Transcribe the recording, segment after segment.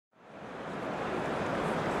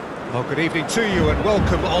Well, good evening to you and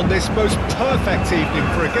welcome on this most perfect evening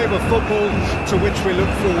for a game of football to which we look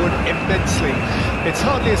forward immensely. It's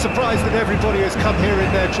hardly a surprise that everybody has come here in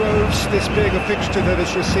their droves, this being a fixture that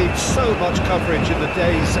has received so much coverage in the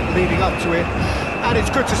days leading up to it. And it's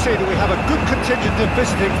good to see that we have a good contingent of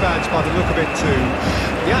visiting fans by the look of it too.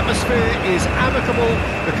 The atmosphere is amicable,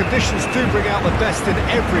 the conditions do bring out the best in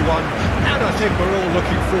everyone, and I think we're all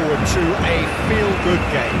looking forward to a feel-good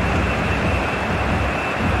game.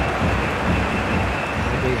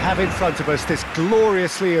 We have in front of us this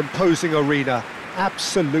gloriously imposing arena,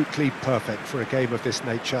 absolutely perfect for a game of this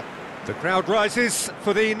nature. The crowd rises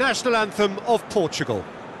for the national anthem of Portugal.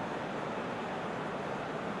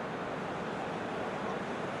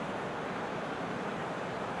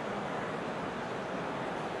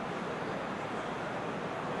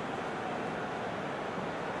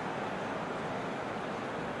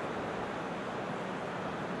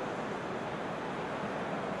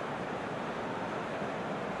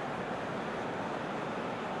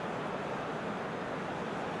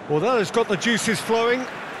 Well, that has got the juices flowing,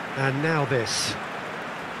 and now this.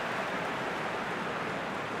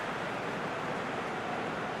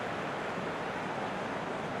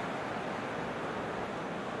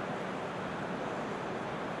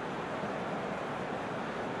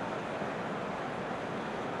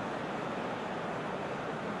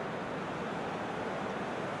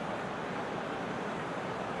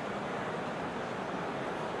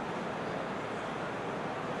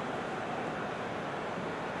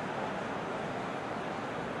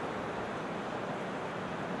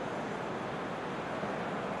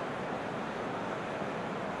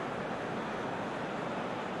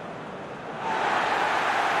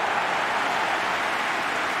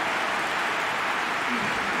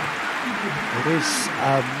 It is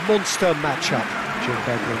a monster matchup, Jim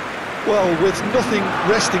Begley. Well, with nothing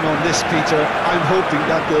resting on this, Peter, I'm hoping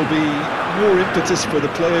that there'll be more impetus for the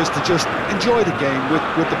players to just enjoy the game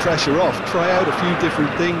with the pressure off, try out a few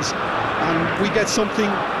different things, and we get something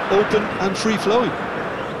open and free-flowing.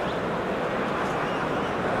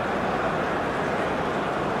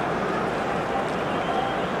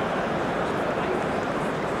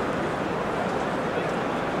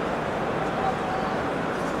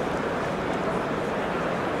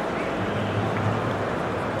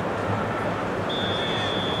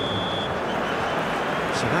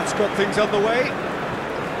 So that's got things underway.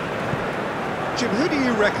 Jim, who do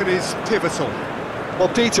you reckon is pivotal? Well,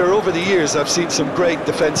 Peter, over the years I've seen some great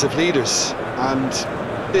defensive leaders, and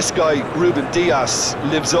this guy, Ruben Dias,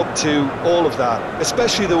 lives up to all of that,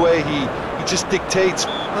 especially the way he just dictates.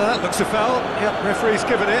 Well, that looks a foul. Yep, referee's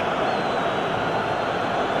given it.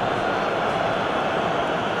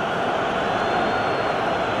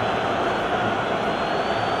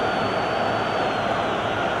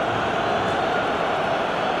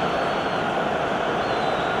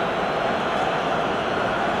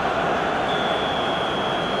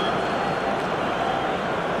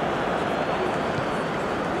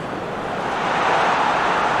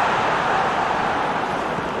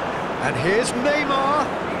 And here's Neymar.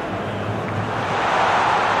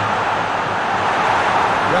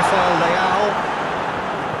 Rafael Leao.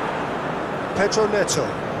 Pedro Neto.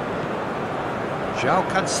 João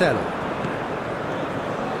Cancelo.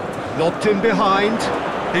 Lobbed in behind.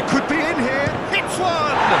 He could be in here. Hits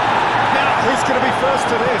one! Now, who's going to be first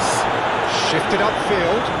to this? Shifted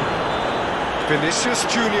upfield. Vinicius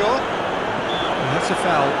Junior. And that's a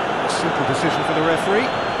foul. Simple decision for the referee.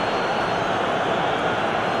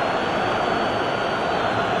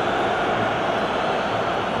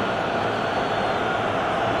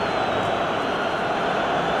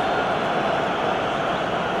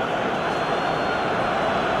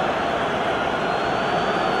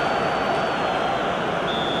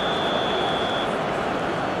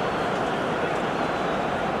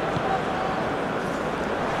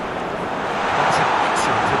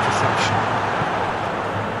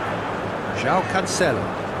 João Cancelo.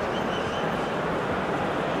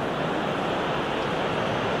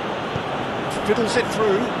 Fiddles it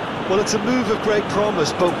through. Well, it's a move of great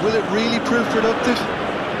promise, but will it really prove productive?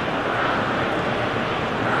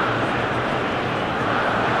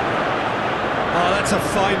 Oh, that's a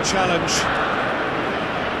fine challenge.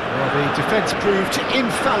 Well, the defence proved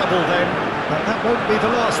infallible then, but that won't be the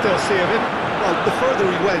last they'll see of him. Well, the further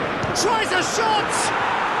he went. Tries a shot!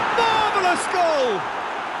 Marvellous goal!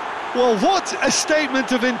 Well, what a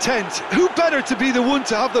statement of intent. Who better to be the one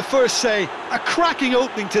to have the first say? A cracking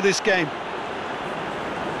opening to this game.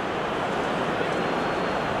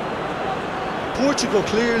 Portugal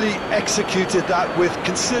clearly executed that with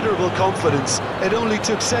considerable confidence. It only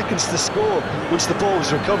took seconds to score once the ball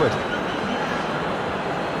was recovered.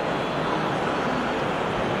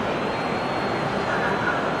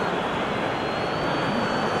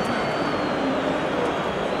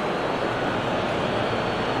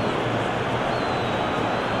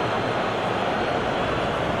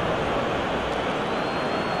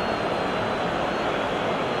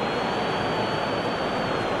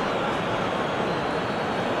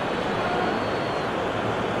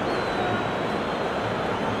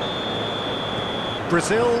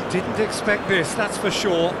 Brazil didn't expect this, that's for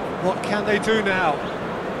sure. What can they do now?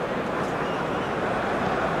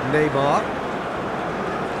 Neymar.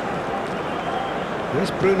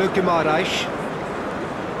 There's Bruno Guimaraes.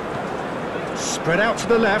 Spread out to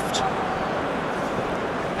the left.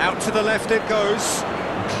 Out to the left it goes.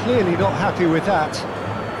 Clearly not happy with that.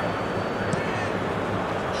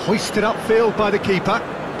 Hoisted upfield by the keeper.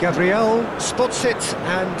 Gabriel spots it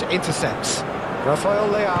and intercepts. Rafael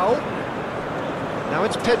Leao. Now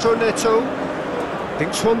it's Pedro Neto.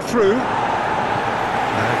 Thinks one through. And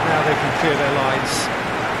now they can clear their lines.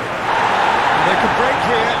 And they can break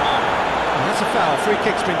here. And that's a foul. Free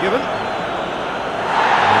kick's been given.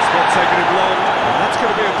 And it's not taking him long. And that's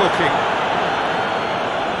going to be a booking.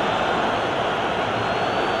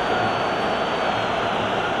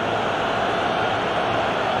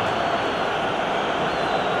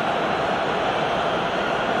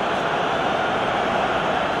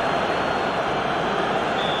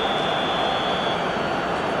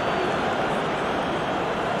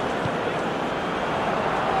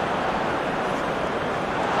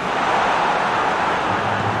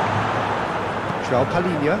 João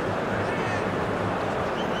Palhinha.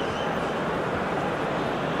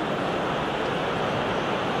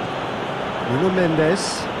 Nuno Mendes.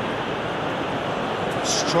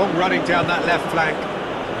 Strong running down that left flank.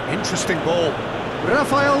 Interesting ball.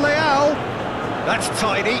 Rafael Leao. That's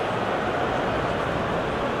tidy.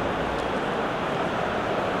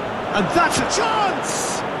 And that's a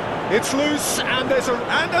chance! It's loose and there's a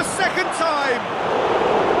second time!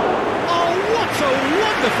 Oh, what a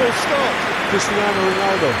wonderful stop! Cristiano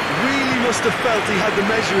Ronaldo really must have felt he had the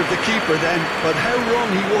measure of the keeper then, but how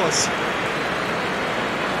wrong he was.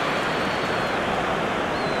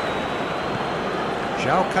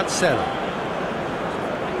 João Cancelo.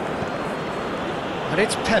 And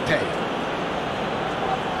it's Pepe.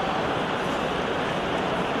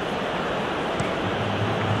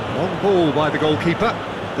 Long ball by the goalkeeper.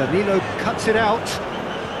 Danilo cuts it out.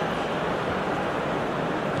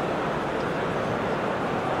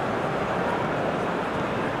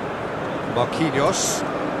 Marquinhos.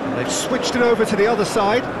 And they've switched it over to the other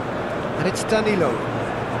side. And it's Danilo.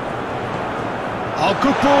 Oh,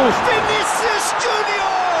 good ball. Vinicius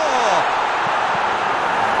Junior!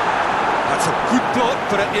 That's a good block,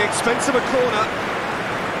 but at the expense of a corner.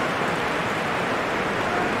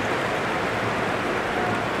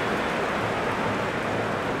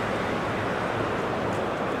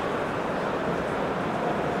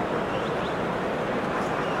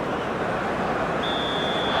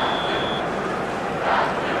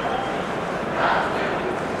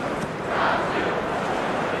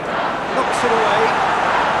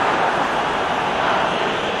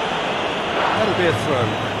 That'll be a throw.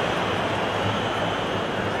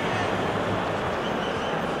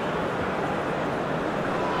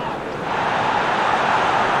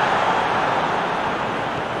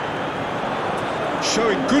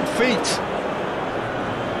 Showing good feet.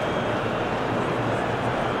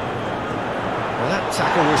 Well, that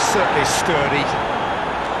tackle was certainly sturdy.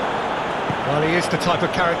 Well, he is the type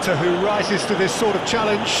of character who rises to this sort of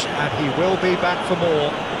challenge, and he will be back for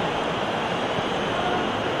more.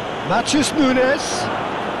 Matheus Nunes.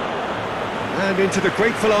 And into the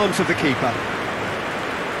grateful arms of the keeper.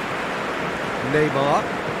 Neymar.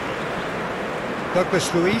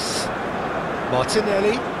 Douglas Luiz.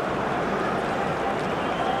 Martinelli.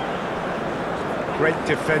 Great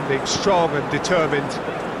defending, strong and determined.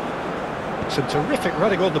 Some terrific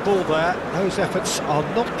running on the ball there. Those efforts are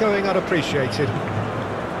not going unappreciated.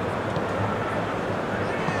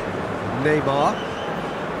 Neymar.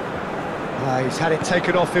 He's had it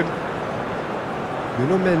taken off him.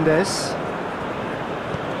 Nuno Mendes.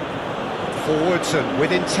 Forwards and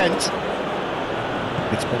with intent.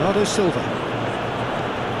 It's Bernardo Silva.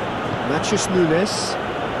 Matheus Nunes.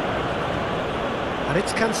 And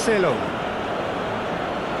it's Cancelo.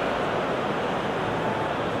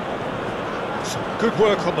 Some good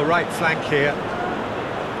work on the right flank here.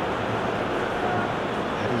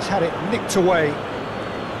 And he's had it nicked away.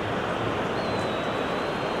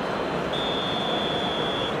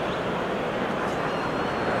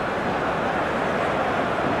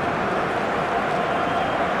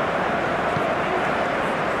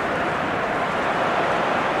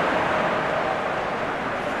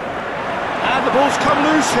 And the ball's come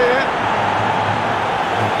loose here.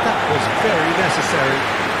 That was very necessary.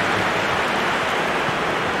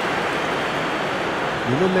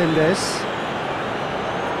 Nuno Mendes.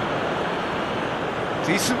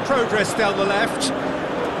 Decent progress down the left.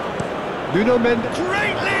 Nuno Mendes.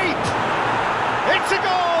 Great leap! It's a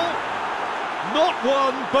goal! Not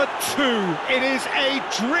one, but two. It is a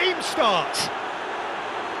dream start.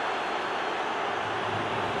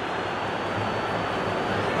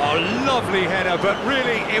 Oh, lovely header, but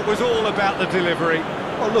really it was all about the delivery.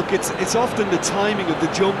 Well, look, it's often the timing of the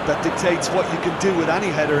jump that dictates what you can do with any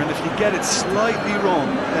header, and if you get it slightly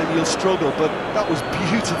wrong, then you'll struggle, but that was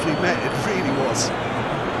beautifully met, it really was.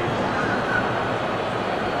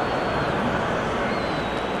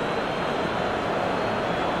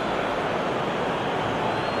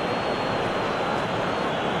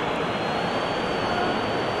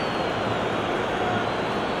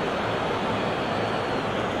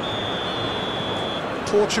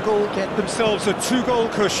 Portugal get themselves a 2-goal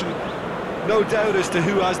cushion. No doubt as to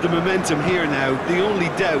who has the momentum here now. The only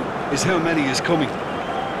doubt is how many is coming.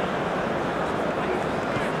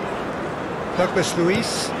 Douglas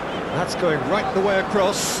Luiz, that's going right the way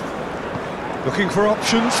across. Looking for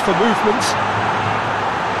options for movement.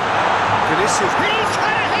 Vinicius, he's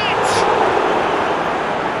had a hit!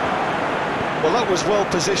 Well, that was well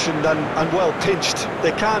positioned and well pinched.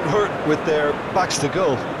 They can't hurt with their backs to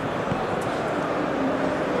goal.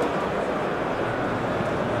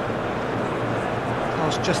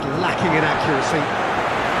 Just lacking in accuracy.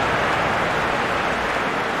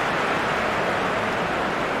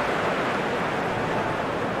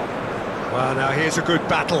 Well, now here's a good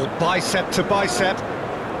battle, bicep to bicep.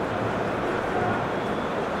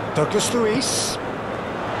 Douglas Luiz,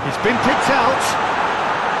 he's been picked out.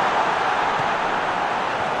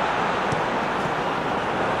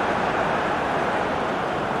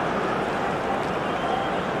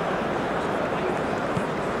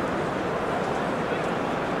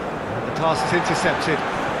 Pass is intercepted.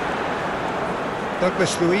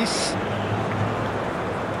 Douglas Luiz.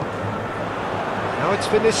 Now it's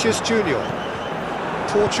Vinicius Junior.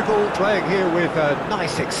 Portugal playing here with a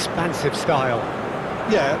nice expansive style.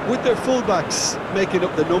 Yeah, with their fullbacks making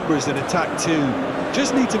up the numbers in attack too,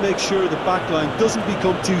 just need to make sure the back line doesn't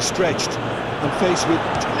become too stretched and faced with...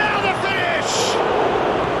 Now the finish!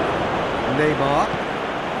 Neymar.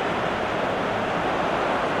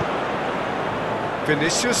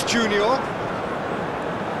 Vinicius Junior,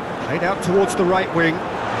 played out towards the right wing,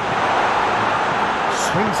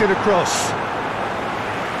 swings it across.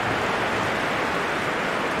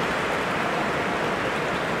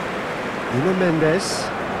 Nuno Mendes.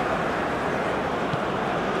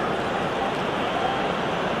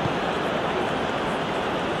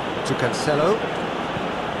 To Cancelo,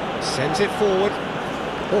 sends it forward.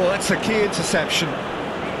 Oh, that's a key interception.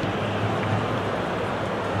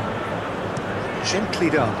 Gently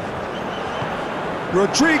done.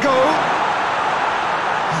 Rodrigo!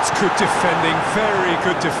 That's good defending, very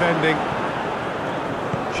good defending.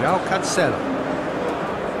 João Cancelo.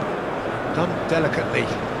 Done delicately.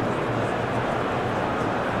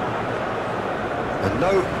 And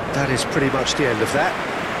no, that is pretty much the end of that.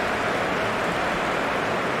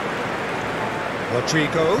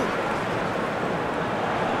 Rodrigo.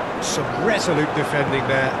 Some resolute defending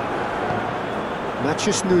there.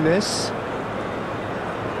 Matheus Nunes.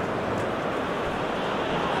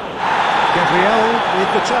 Gabriel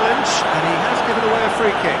with the challenge, and he has given away a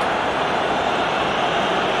free kick.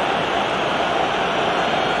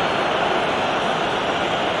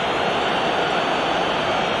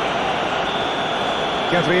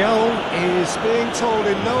 Gabriel is being told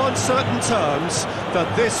in no uncertain terms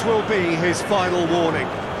that this will be his final warning.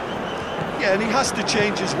 Yeah, and he has to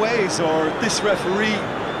change his ways, or this referee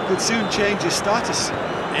could soon change his status.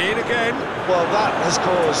 In again. Well, that has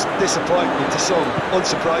caused disappointment to some,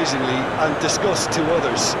 unsurprisingly, and disgust to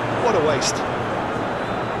others. What a waste.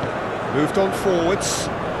 Moved on forwards.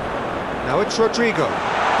 Now it's Rodrigo.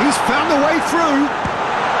 He's found the way through.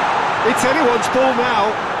 It's anyone's ball now.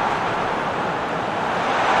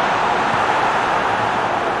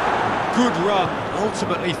 Good run,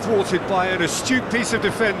 ultimately thwarted by an astute piece of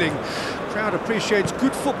defending. Crowd appreciates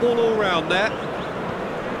good football all round there.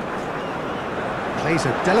 Plays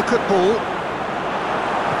a delicate ball.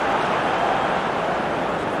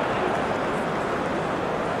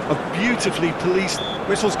 A beautifully policed...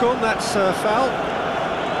 Whistle's gone, that's foul.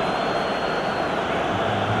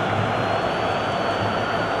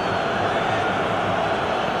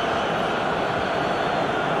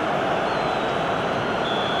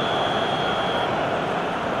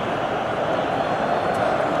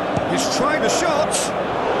 He's tried a shot.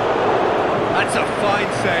 That's a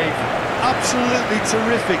fine save. Absolutely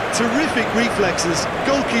terrific reflexes,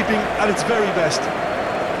 goalkeeping at its very best.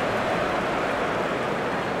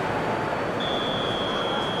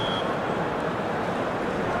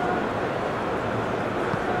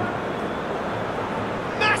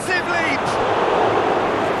 Massive leap!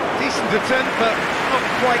 Decent attempt, but not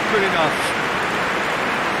quite good enough.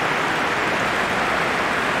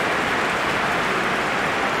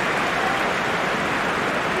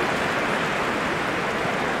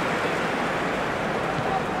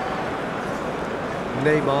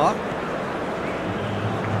 Neymar.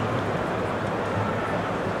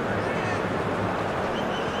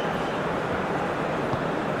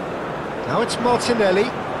 Now it's Martinelli.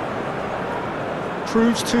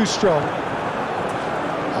 Proves too strong.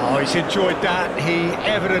 Oh, he's enjoyed that. He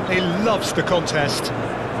evidently loves the contest.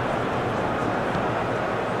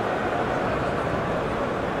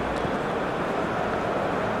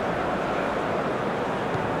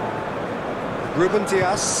 Ruben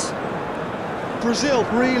Dias. Brazil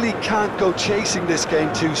really can't go chasing this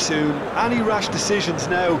game too soon. Any rash decisions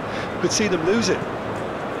now could see them lose it.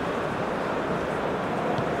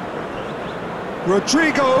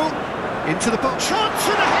 Rodrigo into the box. Chance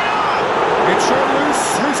and a header! It's on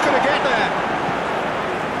loose. Who's going to get there?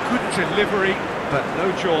 Good delivery, but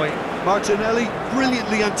no joy. Martinelli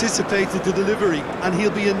brilliantly anticipated the delivery, and he'll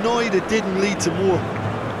be annoyed it didn't lead to more.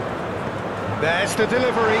 There's the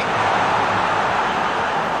delivery.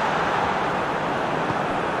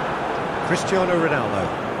 Cristiano Ronaldo.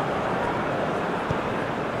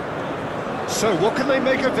 So what can they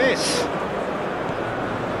make of this?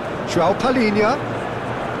 João Palhinha.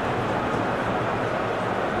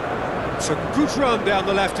 It's a good run down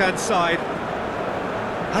the left-hand side.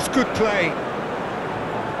 That's good play.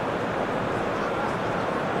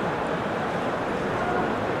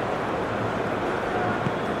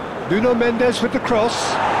 Nuno Mendes with the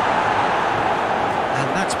cross. And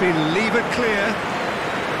that's been levered clear.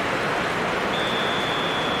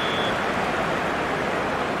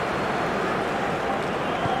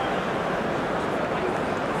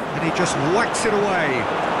 And he just whacks it away.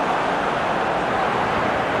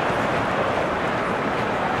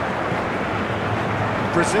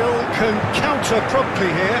 Brazil can counter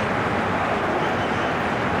promptly here.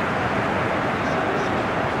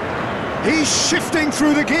 He's shifting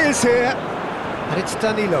through the gears here. And it's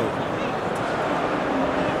Danilo.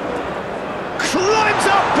 Climbs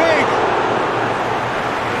up big!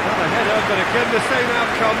 Not a header, but again the same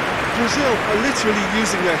outcome. Brazil are literally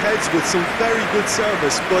using their heads with some very good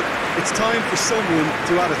service, but it's time for someone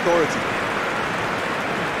to add authority.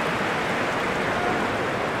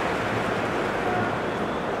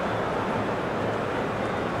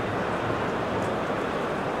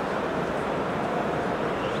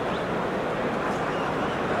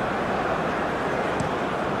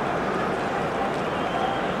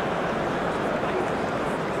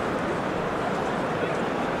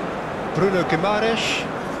 Bruno Guimaraes.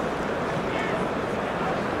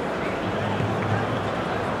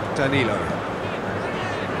 Danilo.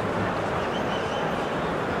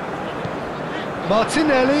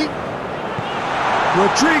 Martinelli.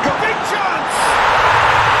 Rodrigo. Big chance!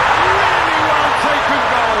 Really well taken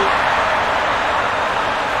goal.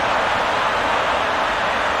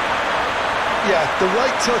 Yeah, the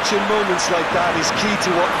right touch in moments like that is key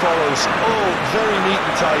to what follows. Oh, very neat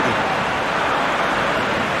and tidy.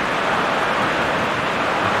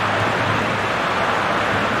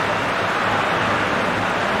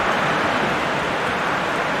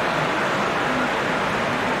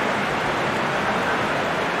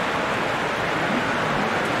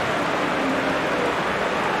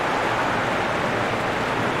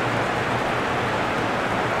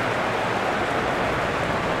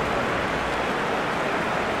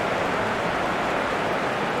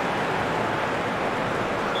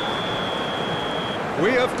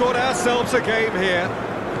 We have got ourselves a game here.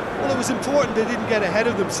 Well, it was important they didn't get ahead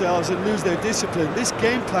of themselves and lose their discipline. This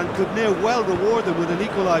game plan could near well reward them with an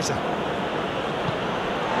equaliser.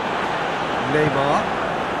 Neymar.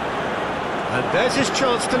 And there's his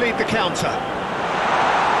chance to lead the counter.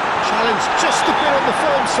 Challenge just a bit on the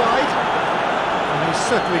firm side. And he's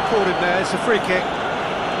certainly caught him there. It's a free kick.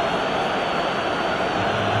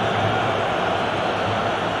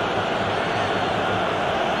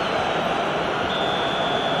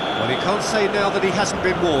 Well, he can't say now that he hasn't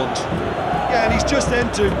been warned. Yeah, and he's just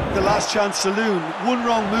entered the last chance saloon. One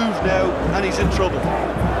wrong move now, and he's in trouble.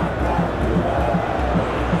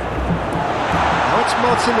 Now it's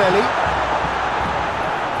Martinelli.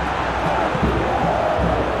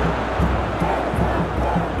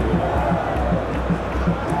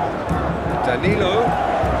 Danilo.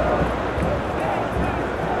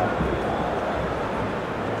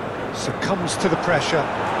 Succumbs to the pressure.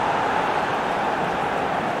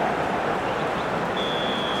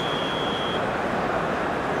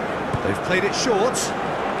 They've played it short.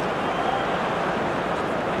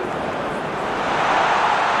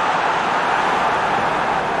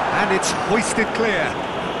 And it's hoisted clear.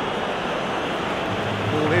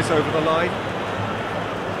 Ball is over the line.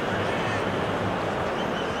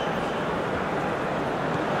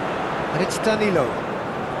 And it's Danilo.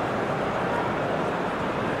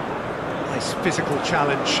 Nice physical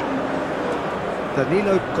challenge.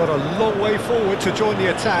 Danilo got a long way forward to join the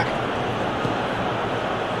attack.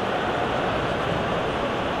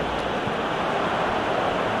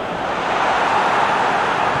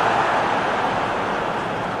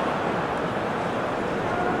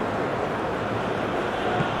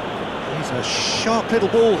 He's a sharp little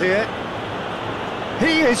ball here.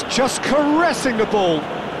 He is just caressing the ball.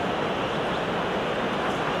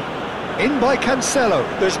 In by Cancelo.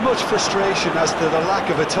 There's much frustration as to the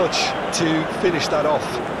lack of a touch to finish that off.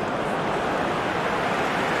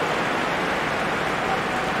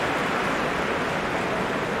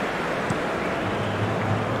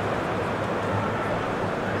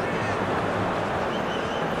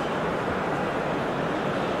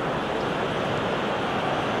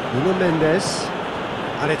 Nuno Mendes,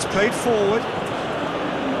 and it's played forward.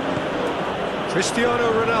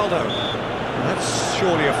 Cristiano Ronaldo. That's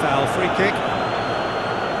surely a foul, free kick.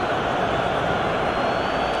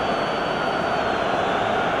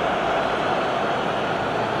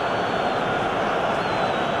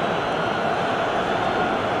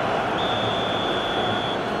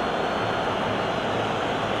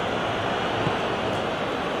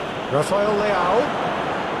 Rafael Leao.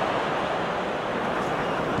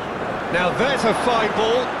 Now there's a fine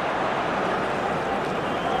ball.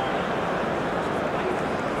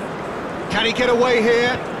 Can he get away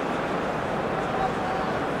here?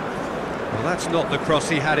 Well, that's not the cross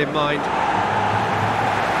he had in mind.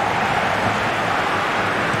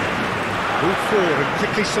 Move forward and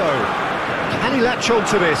quickly so. Can he latch on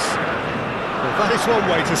to this? Well, that is one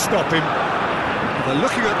way to stop him. They're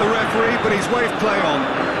looking at the referee, but he's waved play on.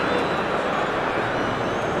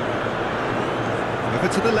 Over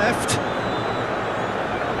to the left.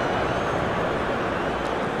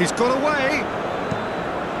 He's got away.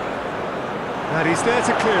 And he's there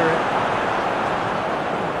to clear it.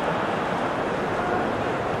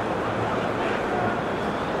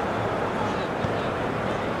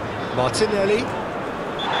 Martinelli.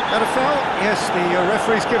 That a foul? Yes, the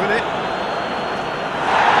referee's given it. Oh,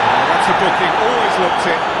 that's a booking, always looked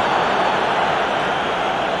it.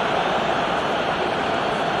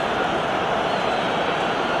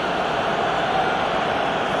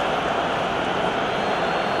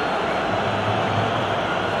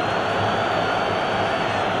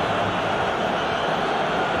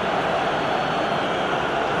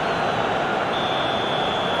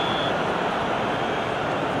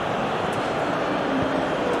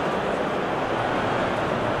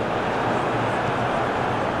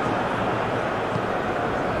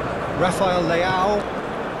 Rafael Leao.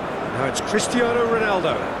 Now it's Cristiano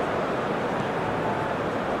Ronaldo.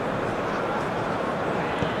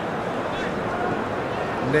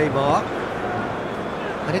 Neymar.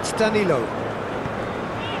 And it's Danilo.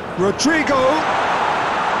 Rodrigo.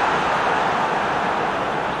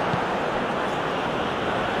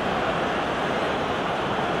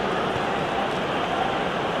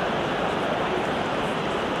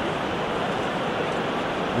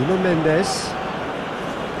 Nuno Mendes.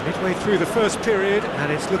 Midway through the first period,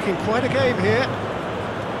 and it's looking quite a game here.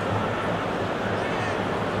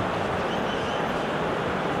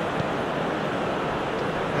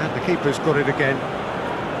 And the keeper's got it again.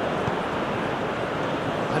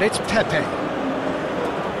 And it's Pepe.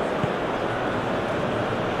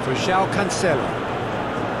 For João Cancelo.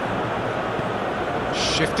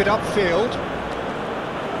 Shifted upfield.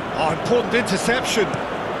 Oh, important interception.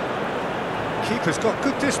 Keeper's got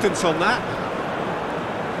good distance on that.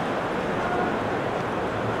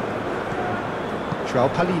 João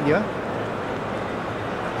Palhinha.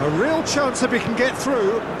 A real chance if he can get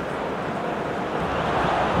through.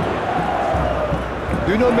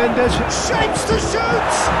 Nuno Mendes shapes to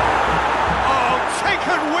shoot! Oh,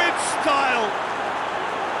 taken with style!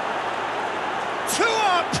 2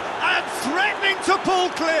 up and threatening to pull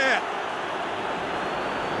clear!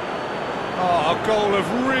 Oh, a goal of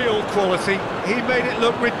real quality. He made it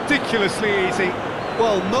look ridiculously easy.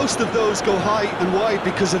 Well, most of those go high and wide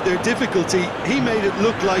because of their difficulty. He made it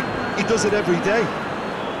look like he does it every day.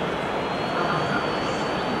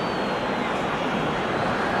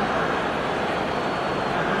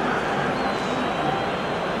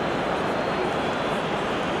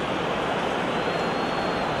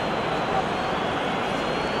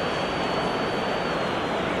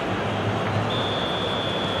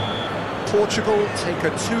 Portugal take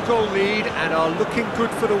a 2-goal lead and are looking good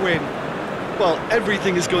for the win. Well,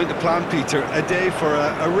 everything is going to plan, Peter. A day for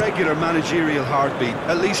a regular managerial heartbeat,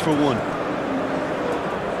 at least for one.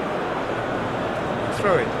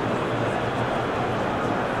 Throw it.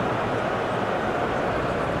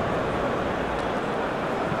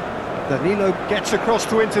 Danilo gets across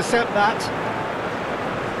to intercept that.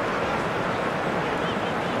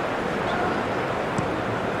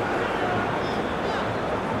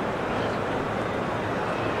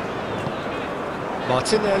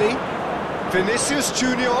 Martinelli, Vinicius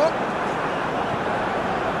Junior.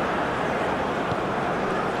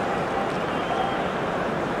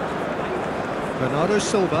 Bernardo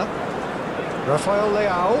Silva, Rafael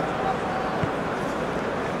Leao,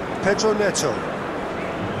 Pedro Neto.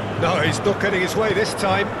 No, he's not getting his way this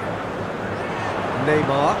time.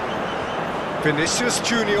 Neymar, Vinicius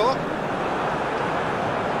Junior,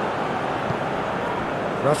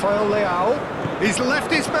 Rafael Leao. He's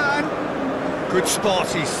left his man. Good spot,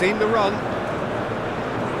 he's seen the run.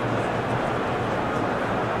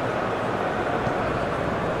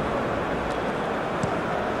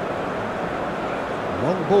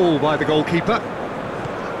 Long ball by the goalkeeper.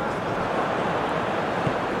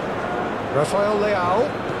 Rafael Leao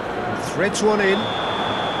threads one in.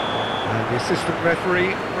 And the assistant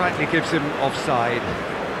referee rightly gives him offside.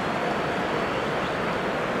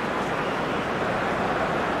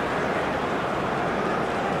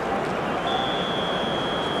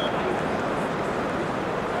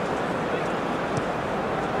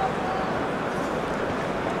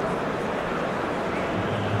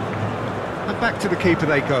 Back to the keeper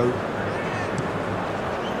they go.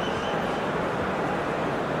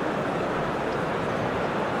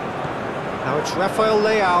 Now it's Rafael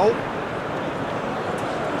Leao.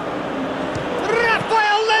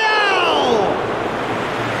 Rafael Leao!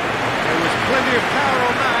 There was plenty of power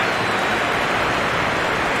on that.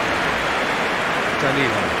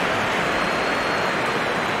 Danilo.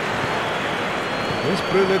 Here's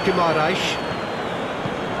Bruno Guimaraes.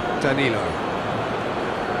 Danilo.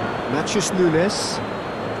 Matheus Nunes.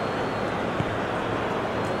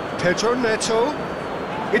 Pedro Neto.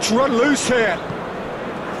 It's run loose here.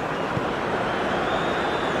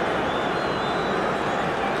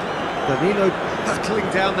 Danilo battling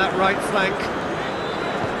down that right flank.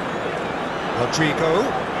 Rodrigo.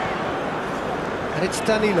 And it's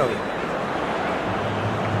Danilo.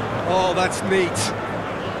 Oh, that's neat.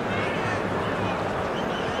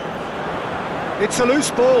 It's a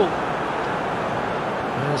loose ball.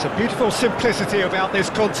 There's a beautiful simplicity about this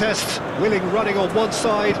contest. Willing running on one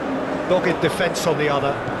side, dogged defence on the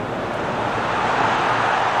other.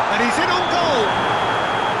 And he's in on goal!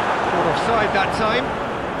 Caught offside that time.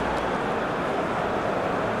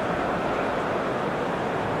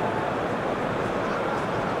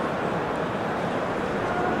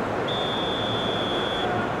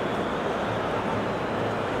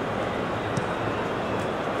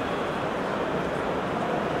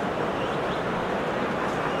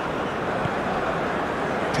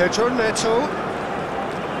 Pedro Neto.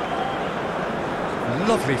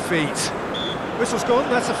 Lovely feet. Whistle's gone,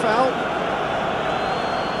 that's a foul.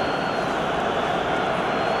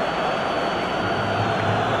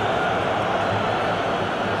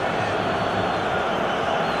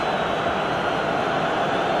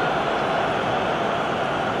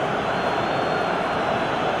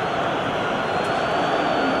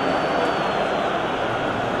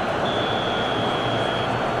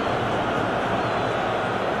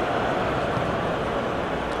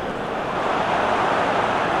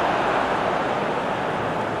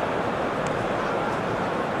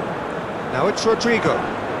 Now it's Rodrigo,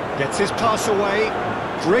 gets his pass away,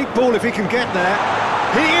 great ball if he can get there,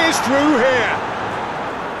 he is through here!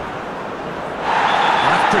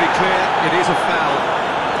 That's pretty clear, it is a foul.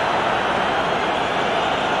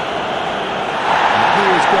 And he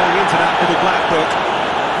is going into that little black book.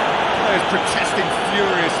 Players protesting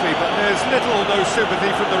furiously, but there's little or no sympathy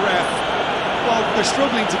from the ref. Well, they're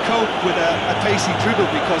struggling to cope with a pacey dribble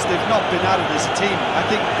because they've not been at it as a team. I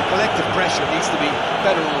think the collective pressure needs to be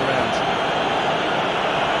better all around.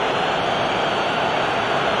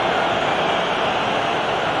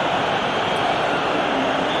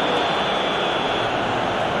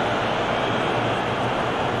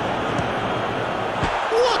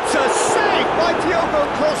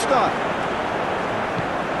 Costa.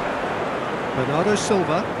 Bernardo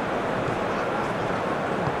Silva.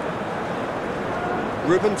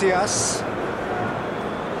 Ruben Dias.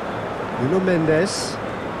 Nuno Mendes.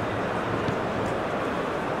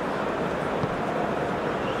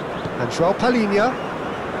 And João Palhinha.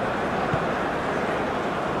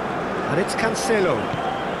 And it's Cancelo.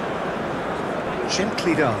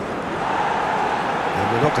 Gently done.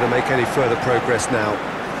 And we're not going to make any further progress now.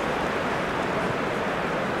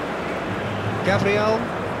 Gabriel.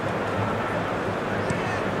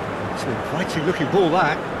 It's an inviting looking ball,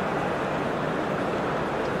 that.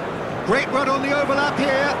 Great run on the overlap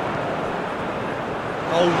here.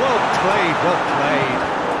 Oh, well played, well played.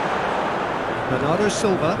 Bernardo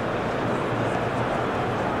Silva.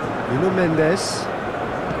 Nuno Mendes.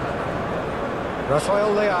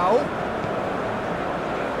 Rafael Leao.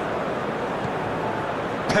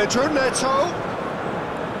 Pedro Neto.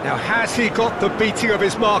 Now, has he got the beating of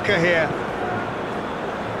his marker here?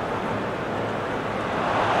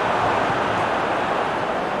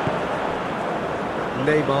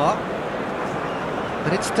 Neymar.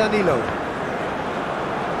 And it's Danilo.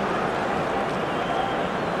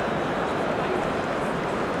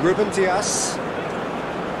 Ruben Dias.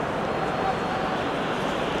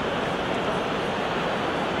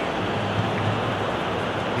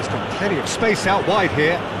 He's got plenty of space out wide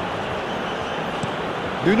here.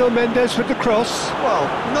 Nuno Mendes with the cross. Well,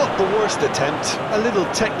 not the worst attempt. A little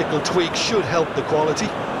technical tweak should help the quality.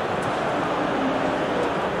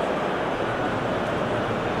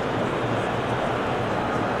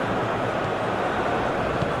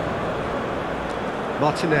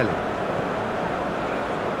 Martinelli.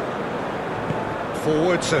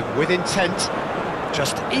 Forwards and with intent.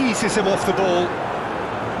 Just eases him off the ball.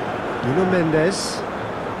 Nuno Mendes.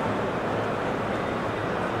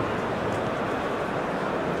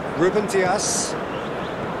 Ruben Dias.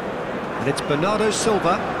 And it's Bernardo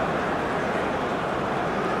Silva.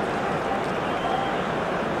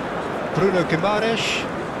 Bruno Guimaraes.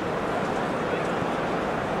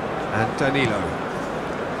 And Danilo.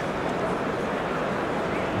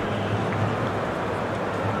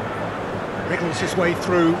 Wriggles his way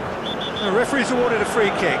through. The referee's awarded a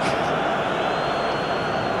free kick.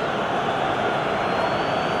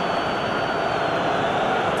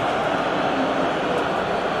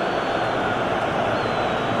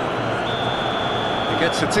 He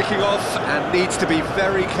gets the ticking off and needs to be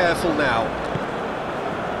very careful now.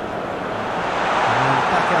 And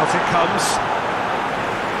back out it comes.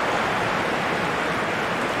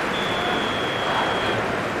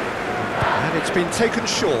 And it's been taken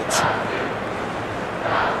short.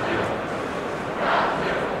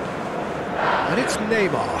 And it's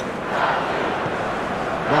Neymar.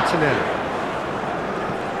 Martinelli.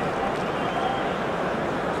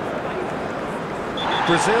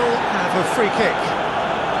 Brazil have a free kick.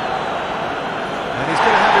 And he's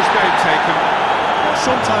going to have his game taken.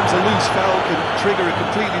 Sometimes a loose foul can trigger a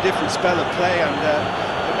completely different spell of play, and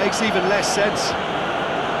it makes even less sense.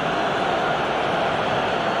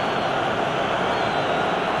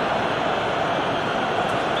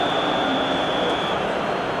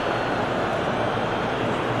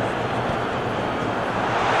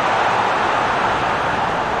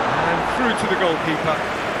 To the goalkeeper.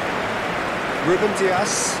 Ruben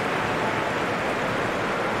Dias.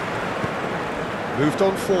 Moved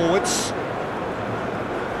on forwards.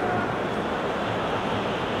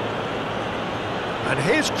 And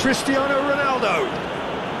here's Cristiano Ronaldo.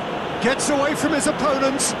 Gets away from his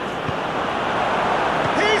opponents.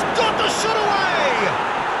 He's got the shot away!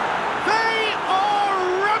 They are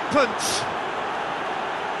rampant!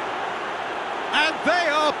 And they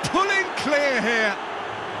are pulling clear here.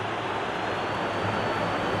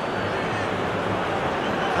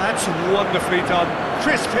 That's wonderfully done.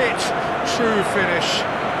 Crisp hit, true finish.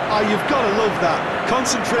 Ah, you've got to love that.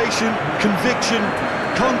 Concentration, conviction,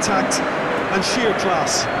 contact, and sheer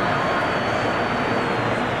class.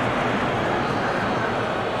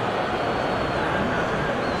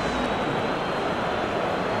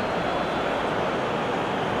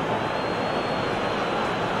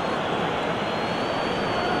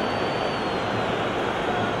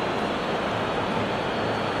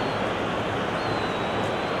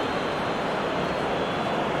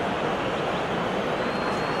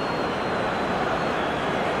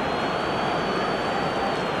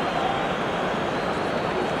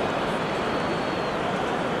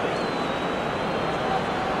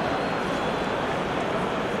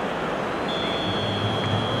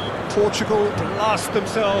 Portugal blast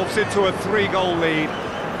themselves into a 3-goal lead.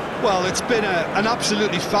 Well, it's been an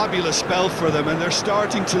absolutely fabulous spell for them, and they're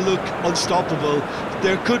starting to look unstoppable.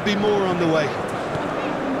 There could be more on the way.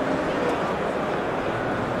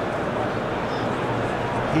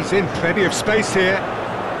 He's in plenty of space here.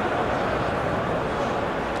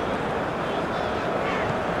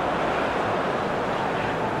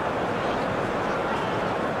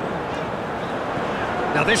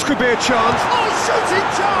 Now this could be a chance. Oh, shooting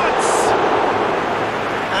chance!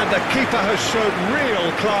 And the keeper has shown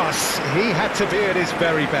real class. He had to be at his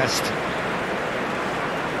very best.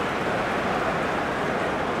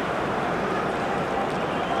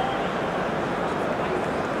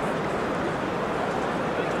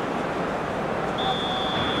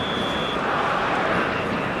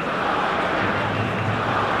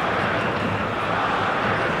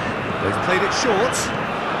 it short.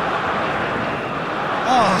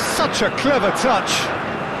 Oh, such a clever touch.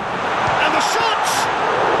 And the shot!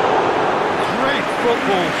 Great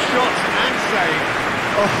football, shot and save.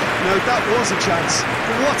 Oh, no, that was a chance.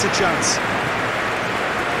 What a chance.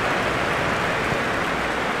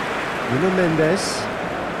 Nuno Mendes.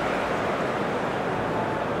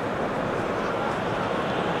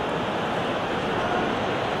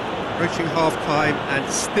 Reaching half-time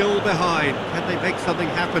and still behind. Can they make something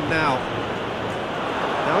happen now?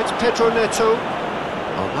 Now it's Pedro Neto.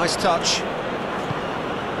 Oh, nice touch.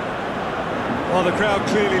 Well, the crowd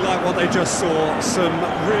clearly like what they just saw. Some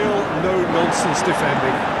real no-nonsense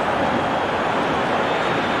defending.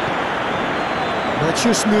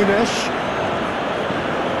 Matheus Nunes.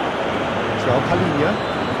 João Palhinha.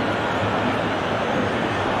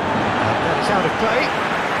 And that is out of play.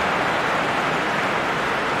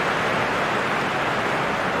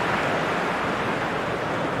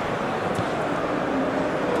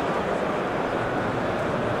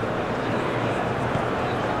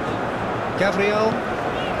 Gabriel,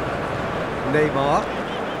 Neymar,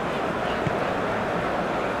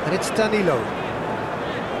 and it's Danilo.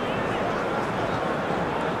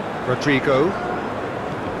 Rodrigo.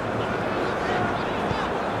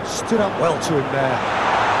 Stood up well to him there.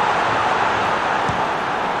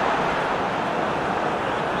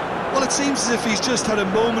 Well, it seems as if he's just had a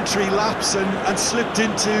momentary lapse and slipped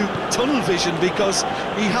into tunnel vision, because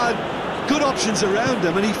he had good options around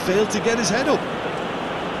him and he failed to get his head up.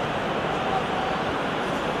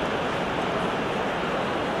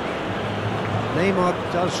 Neymar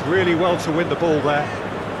does really well to win the ball there.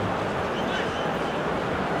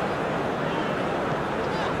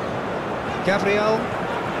 Gabriel.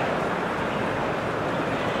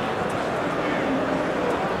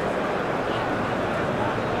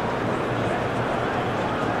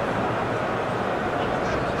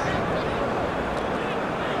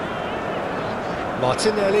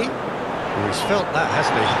 Martinelli. Oh, he's felt that,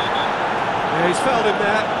 hasn't he? Yeah, he's felt him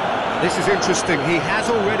there. This is interesting. He has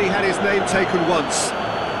already had his name taken once.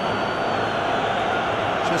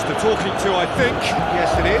 Just a talking to, I think.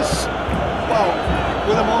 Yes, it is. Well,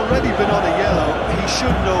 with him already been on a yellow, he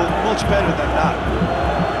should know much better than that.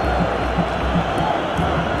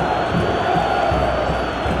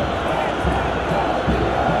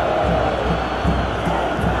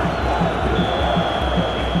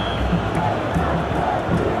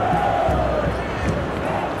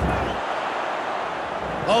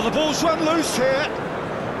 Oh, the ball's run loose here.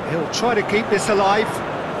 He'll try to keep this alive.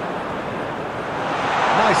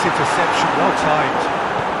 Nice interception, well timed.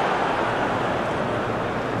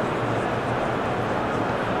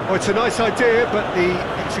 Oh, it's a nice idea, but the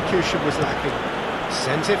execution was lacking.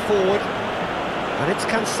 Sends it forward, and it's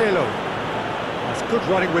Cancelo. That's good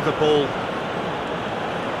running with the ball.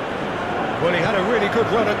 Well, he had a really good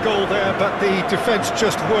run at goal there, but the defence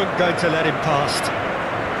just weren't going to let him past.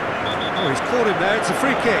 Oh, he's caught him there, it's a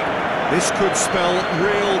free kick. This could spell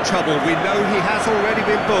real trouble. We know he has already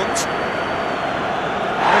been booked.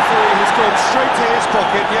 Referee has gone straight to his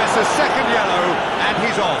pocket. Yes, a second yellow, and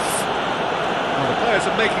he's off. Well, the players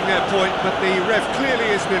are making their point, but the ref clearly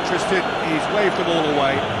isn't interested. He's waved them all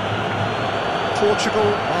away. Portugal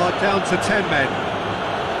are down to 10 men.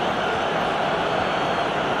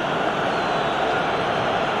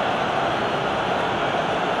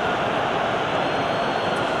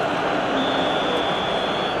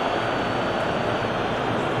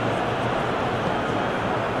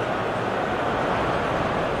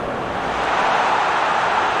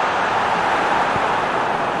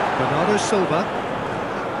 Bernardo Silva.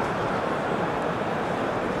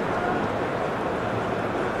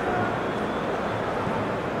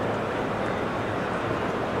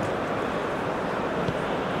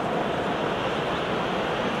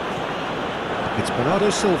 It's Bernardo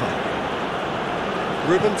Silva.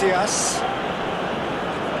 Ruben Dias.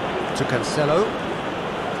 To Cancelo.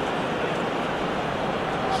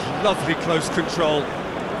 Lovely close control.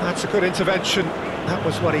 That's a good intervention. That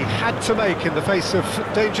was what he had to make in the face of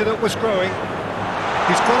danger that was growing.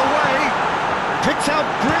 He's got away. Picked out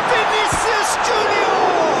Vinicius Junior!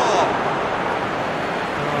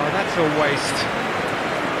 Oh, that's a waste.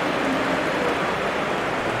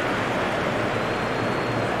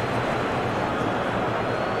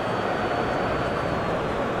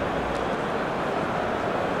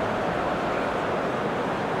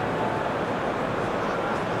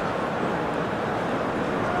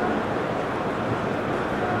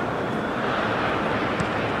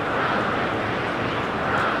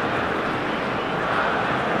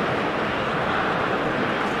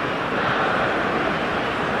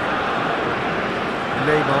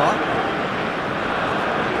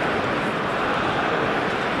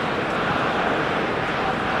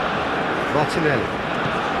 Martinelli.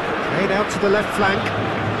 Played out to the left flank.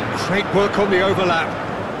 Great work on the overlap.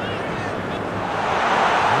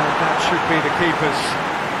 And that should be the keepers.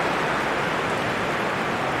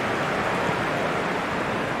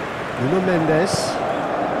 Nuno Mendes.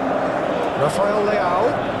 Rafael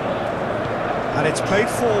Leao. And it's played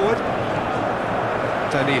forward.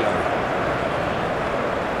 Danilo.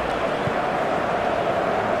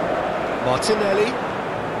 Martinelli.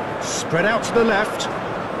 Spread out to the left.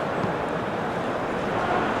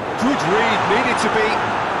 Good read, needed to be.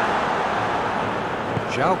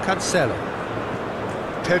 João Cancelo.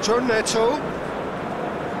 Pedro Neto.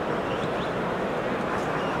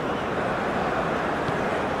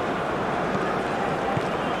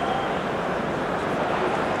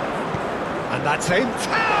 And that's a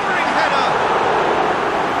towering header!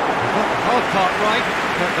 Got the hard part right,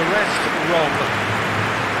 but the rest wrong.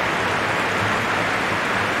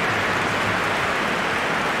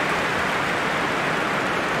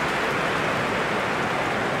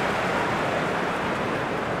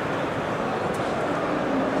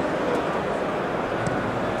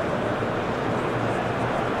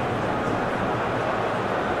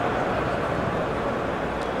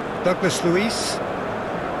 Douglas Luiz.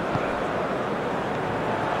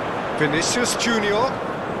 Vinicius Junior.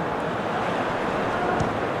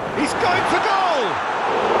 He's going for goal!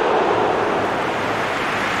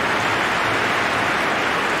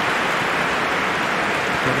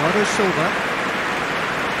 Bernardo Silva.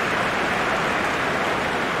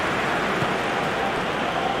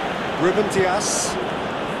 Ruben Dias.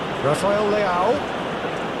 Rafael Leao.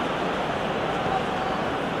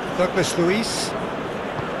 Douglas Luiz.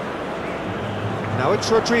 Now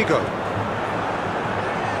it's Rodrigo.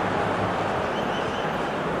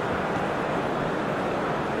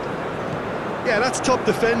 Yeah, that's top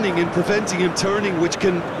defending and preventing him turning, which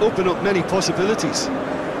can open up many possibilities.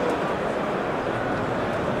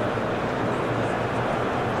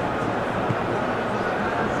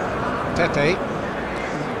 Pepe.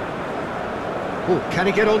 Oh, can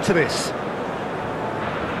he get onto this?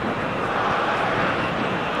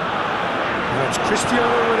 Now it's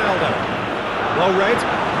Cristiano Ronaldo. Well read,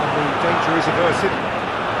 and the danger is averted.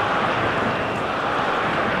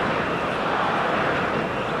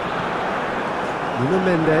 Nuno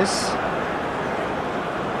Mendes.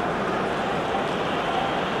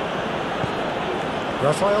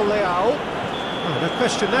 Rafael Leao. Oh, no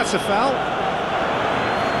question, that's a foul.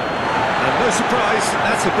 And no surprise,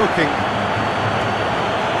 that's a booking.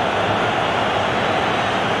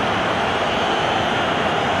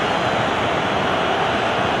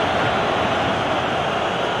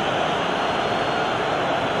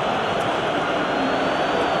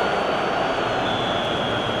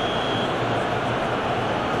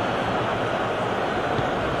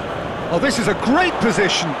 Oh, this is a great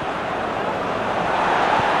position.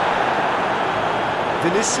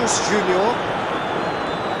 Vinicius Junior.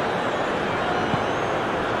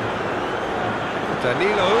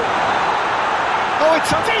 Danilo. Oh,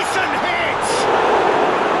 it's a decent hit!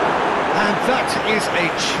 And that is a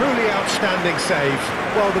truly outstanding save.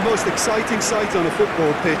 Well, the most exciting sight on a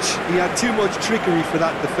football pitch. He had too much trickery for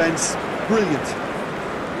that defence. Brilliant.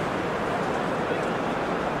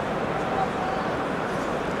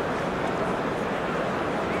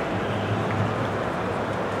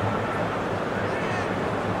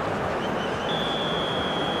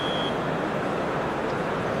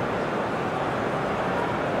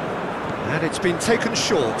 And it's been taken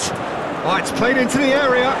short. Oh, it's played into the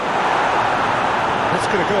area. That's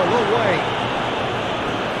going to go a long way.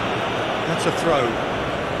 That's a throw.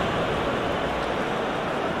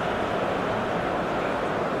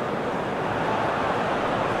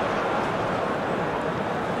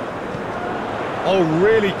 Oh,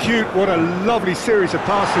 really cute. What a lovely series of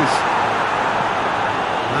passes.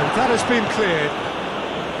 And that has been cleared.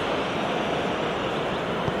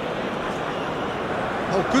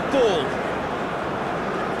 Oh, good ball.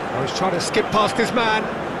 Oh, he's trying to skip past his man.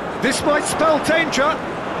 This might spell danger.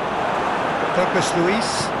 Douglas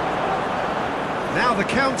Luiz. Now the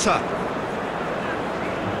counter.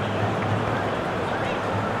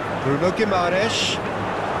 Bruno Guimaraes.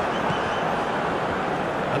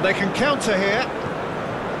 And they can counter here.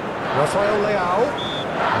 Rafael Leao.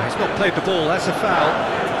 Oh, he's not played the ball, that's a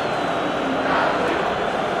foul.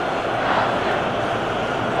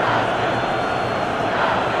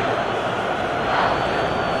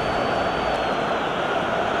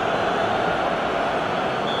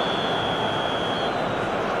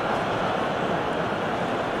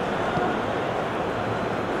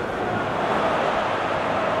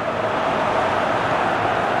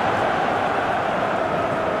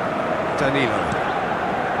 Danilo.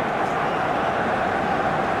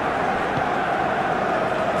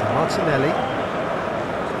 Martinelli.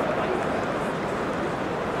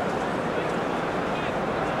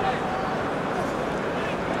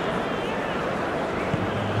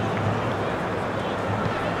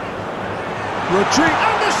 Rodrigo,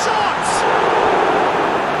 oh, the shot!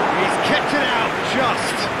 He's kept it out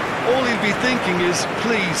just. All he'll be thinking is,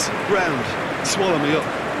 please, ground, swallow me up.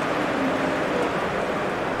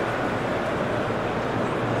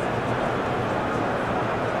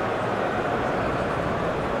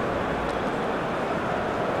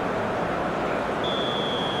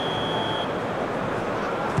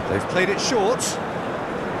 They've played it short.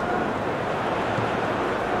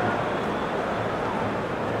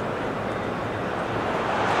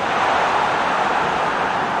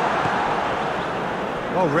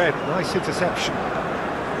 Well read, nice interception.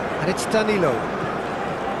 And it's Danilo.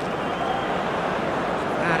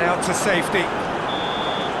 And out to safety.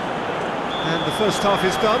 And the first half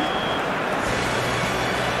is done.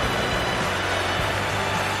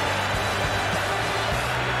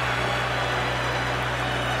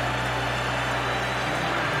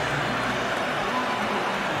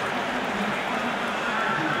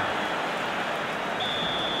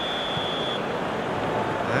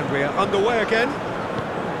 And we are underway again.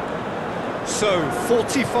 So,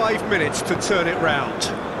 45 minutes to turn it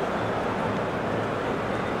round.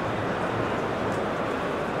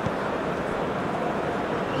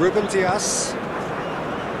 Ruben Dias.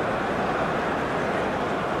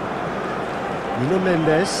 Nuno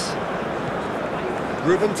Mendes.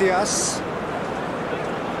 Ruben Dias.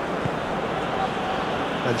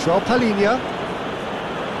 And João Palhinha.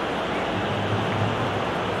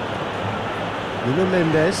 Nuno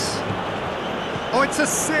Mendes. Oh, it's a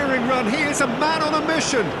searing run. He is a man on a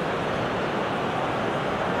mission.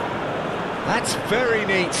 That's very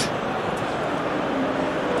neat.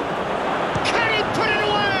 Can he put it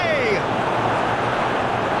away?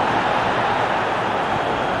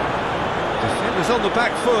 Defenders on the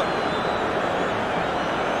back foot.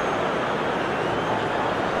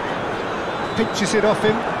 Pinches it off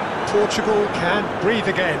him. Portugal can breathe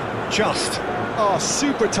again. Just. Oh,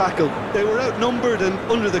 super tackle. They were outnumbered and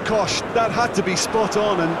under the cosh. That had to be spot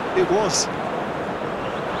on, and it was.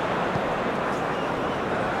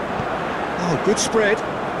 Oh, good spread.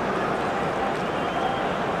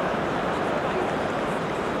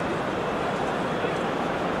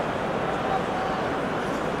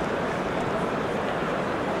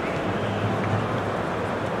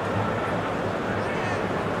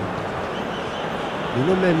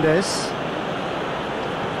 Nuno Mendes.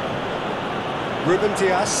 Ruben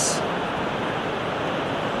Dias.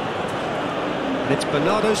 And it's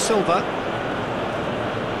Bernardo Silva.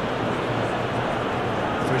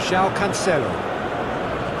 For João Cancelo.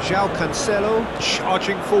 João Cancelo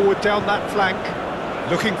charging forward down that flank.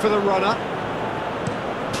 Looking for the runner.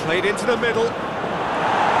 Played into the middle.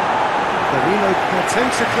 Danilo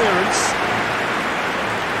attempts a clearance.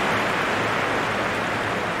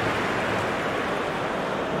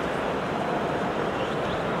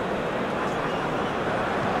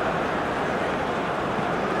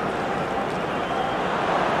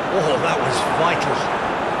 Oh, that was vital.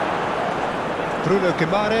 Bruno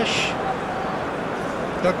Guimaraes.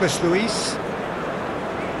 Douglas Luiz.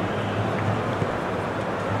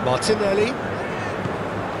 Martinelli.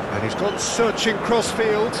 And he's gone searching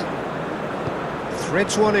crossfield.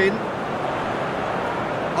 Threads one in.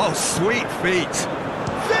 Oh, sweet feet.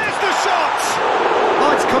 There's the shot!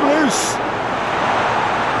 Oh, it's come loose.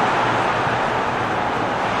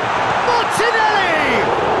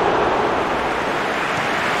 Martinelli!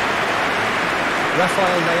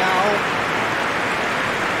 Rafael Leao.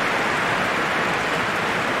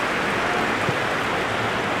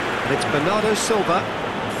 And it's Bernardo Silva.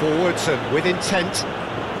 Forwards and with intent.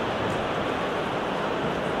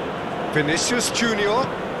 Vinicius Junior.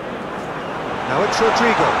 Now it's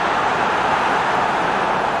Rodrigo.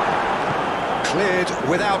 Cleared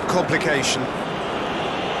without complication.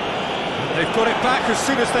 They've got it back as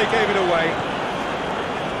soon as they gave it away.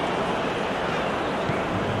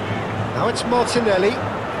 Now it's Martinelli.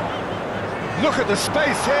 Look at the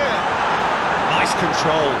space here. Nice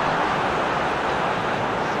control.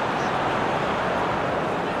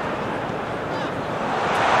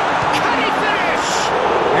 Can he finish?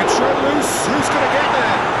 It's run loose. Who's going to get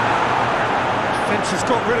there? Defence has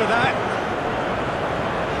got rid of that.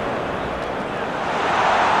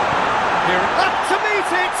 Here, up to meet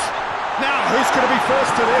it. Now, who's going to be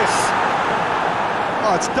first to this?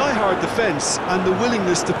 Oh, it's die-hard defence and the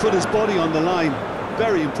willingness to put his body on the line.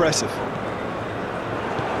 Very impressive.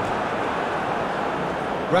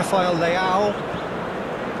 Rafael Leao.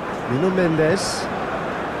 Nuno Mendes.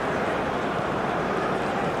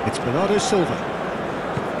 It's Bernardo Silva.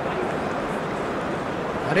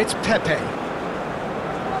 And it's Pepe.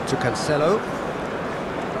 To Cancelo.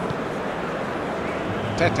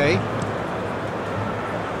 Pepe.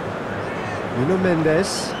 Nuno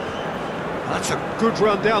Mendes. That's a good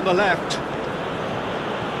run down the left.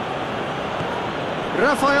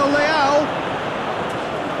 Rafael Leao.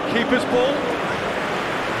 Keeper's ball.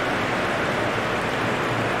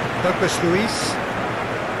 Douglas Luiz.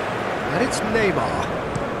 And it's Neymar.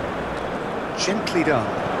 Gently done.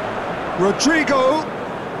 Rodrigo.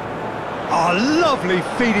 Oh, lovely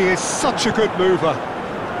feed. He is such a good mover.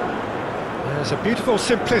 There's a beautiful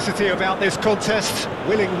simplicity about this contest.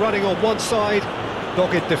 Willing running on one side,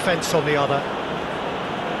 dogged defence on the other.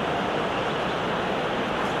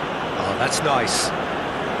 Oh, that's nice.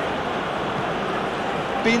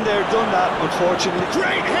 Been there, done that, unfortunately.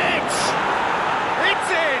 Great hit!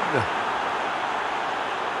 It's in!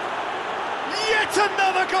 Yet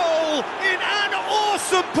another goal in an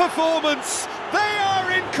awesome performance! They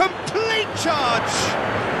are in complete charge!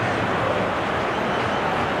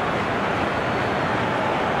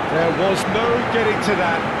 There was no getting to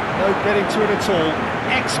that, no getting to it at all.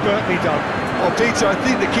 Expertly done. Oh, Peter, I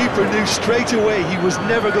think the keeper knew straight away he was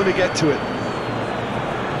never going to get to it.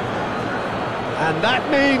 And that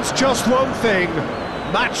means just one thing,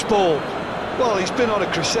 match ball. Well, he's been on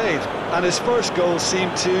a crusade, and his first goal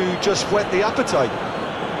seemed to just whet the appetite.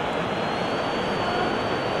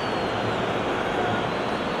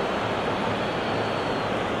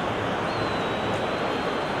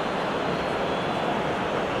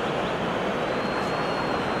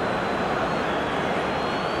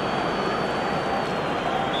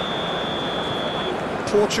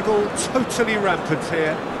 Portugal totally rampant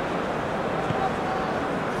here.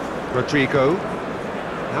 Rodrigo.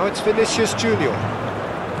 Now it's Vinicius Junior.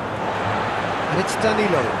 And it's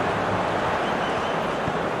Danilo.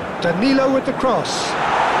 Danilo with the cross.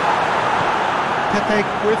 Pepe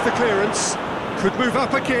with the clearance. Could move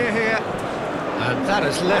up a gear here. And that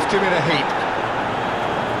has left him in a heap.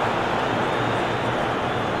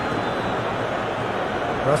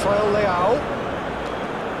 Rafael Leao.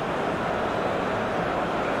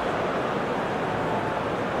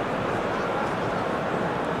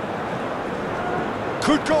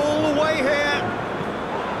 Could go all the way here.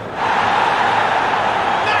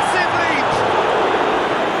 Massive lead!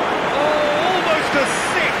 Oh, almost a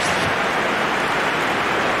sixth.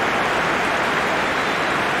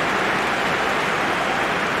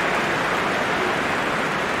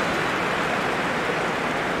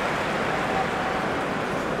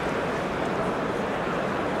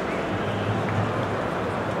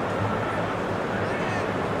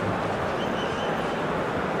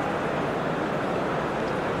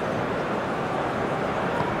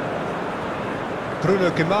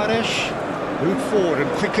 Bruno Guimaraes moved forward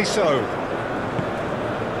and quickly so.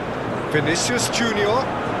 Vinicius Junior.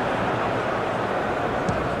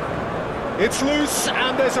 It's loose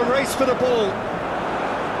and there's a race for the ball.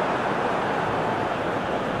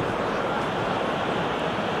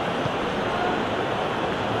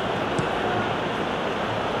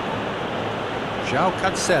 João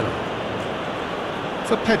Cancelo.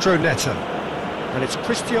 For Pedro Neto. And it's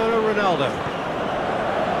Cristiano Ronaldo.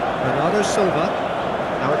 Bernardo Silva.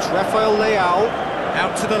 Now it's Rafael Leao.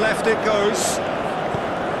 Out to the left it goes.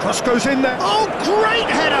 Cross goes in there. Oh, great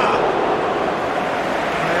header!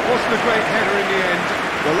 It wasn't a great header in the end.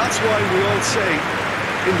 Well, that's why we all say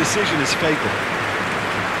indecision is fatal.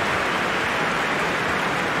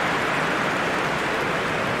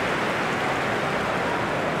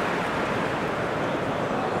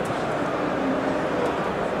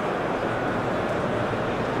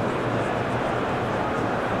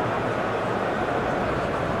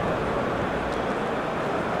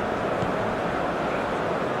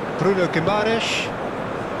 Bruno Guimaraes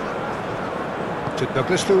to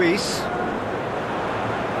Douglas Luiz.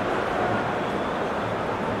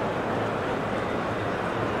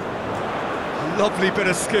 Lovely bit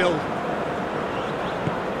of skill.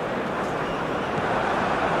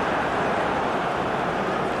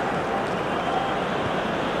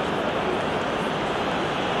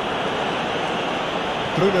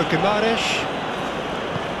 Bruno Guimaraes.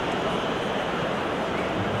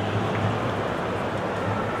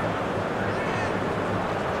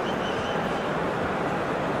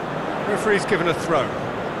 Referee's given a throw.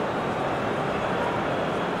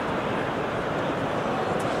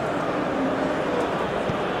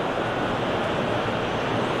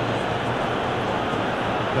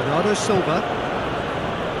 Bernardo Silva.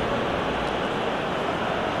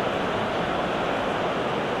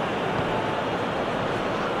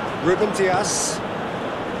 Ruben Dias.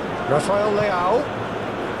 Rafael Leao.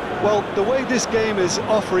 Well, the way this game is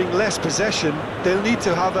offering less possession, they'll need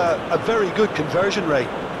to have a very good conversion rate.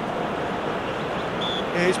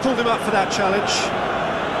 Yeah, he's pulled him up for that challenge.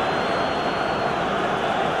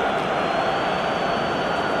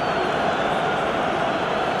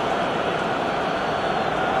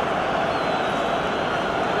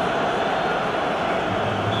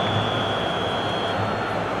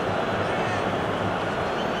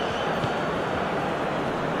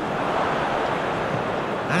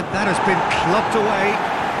 And that has been clubbed away.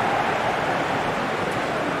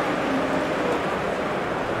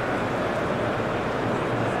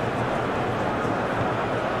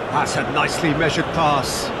 That's a nicely measured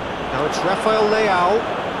pass. Now it's Rafael Leao.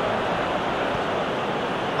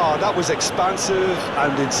 Oh, that was expansive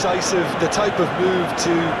and incisive, the type of move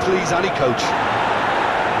to please any coach.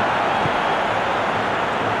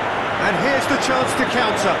 And here's the chance to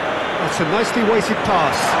counter. That's a nicely weighted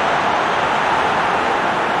pass.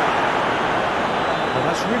 Well,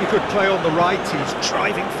 that's really good play on the right. He's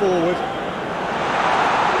driving forward.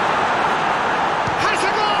 Has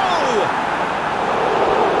a goal!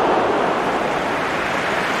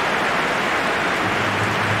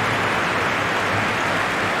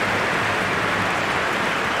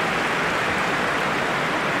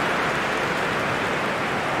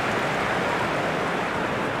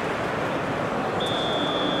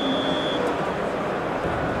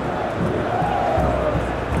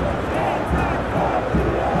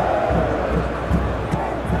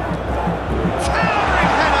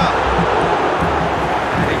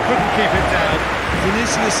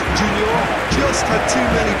 Junior just had too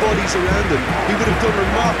many bodies around him. He would have done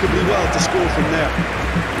remarkably well to score from there.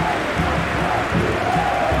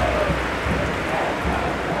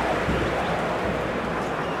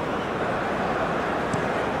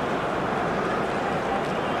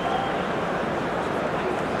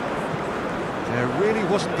 There really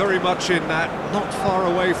wasn't very much in that, not far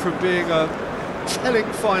away from being a telling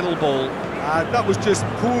final ball. That was just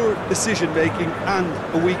poor decision-making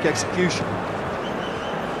and a weak execution.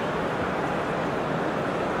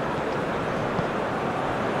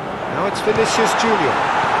 Now it's Vinicius Junior.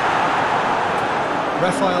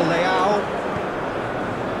 Rafael Leao.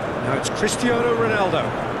 Now it's Cristiano Ronaldo.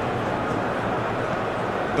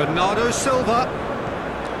 Bernardo Silva.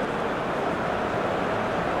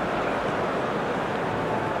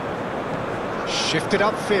 Shifted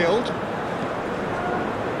upfield.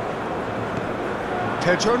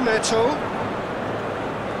 Pedro Neto.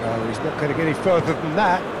 No, he's not going to get any further than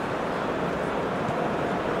that.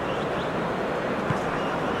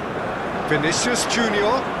 Vinicius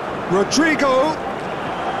Junior, Rodrigo,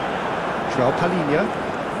 João Palhinha,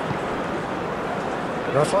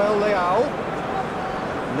 Rafael Leao,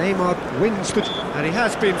 Neymar wins the... and he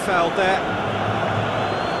has been fouled there.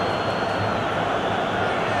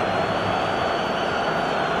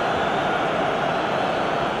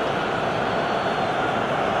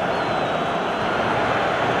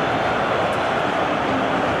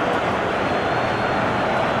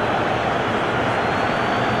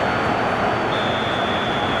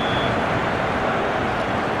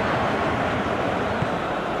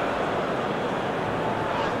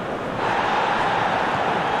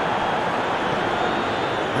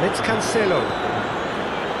 And it's Cancelo.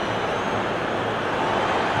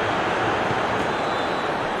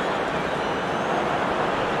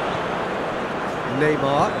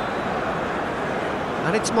 Neymar.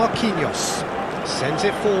 And it's Marquinhos. Sends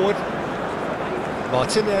it forward.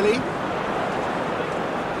 Martinelli.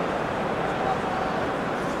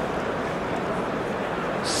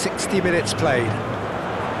 .60 played.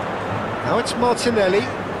 Now it's Martinelli.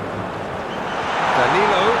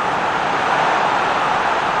 Danilo.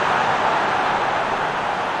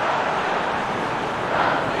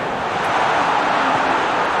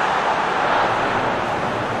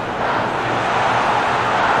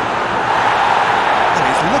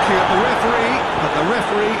 At the referee, but the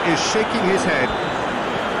referee is shaking his head.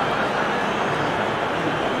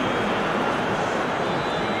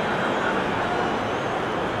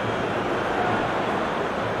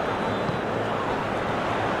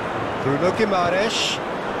 Bruno Guimaraes.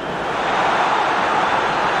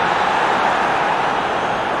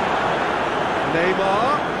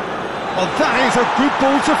 Neymar. Oh, that is a good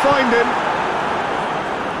ball to find him.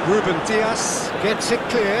 Ruben Dias gets it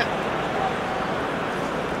clear.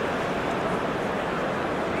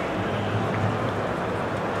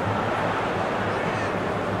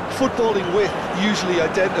 Footballing width usually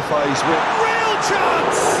identifies with... Real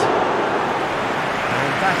chance!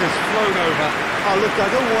 And that has flown over. Oh, look, I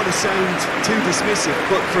don't want to sound too dismissive,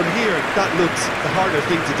 but from here, that looks the harder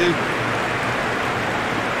thing to do.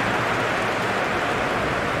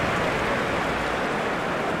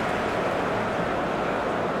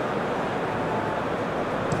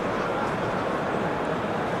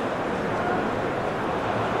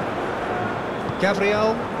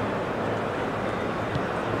 Gabriel.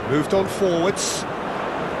 Moved on forwards.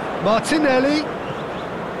 Martinelli.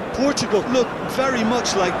 Portugal look very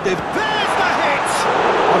much like they've... There's the hit!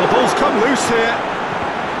 Well, the ball's come loose here.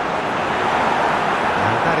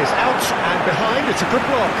 And that is out and behind. It's a good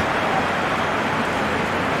block.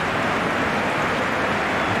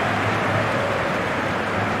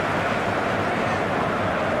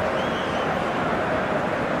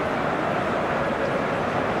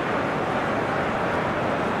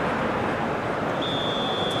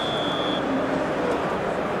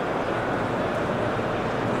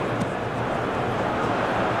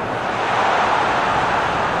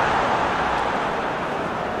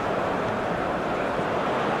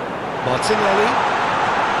 Martinelli.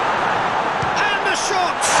 And the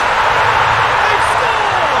shot! They've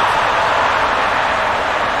scored!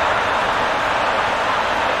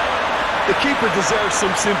 The keeper deserves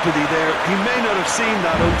some sympathy there. He may not have seen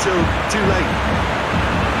that until too late.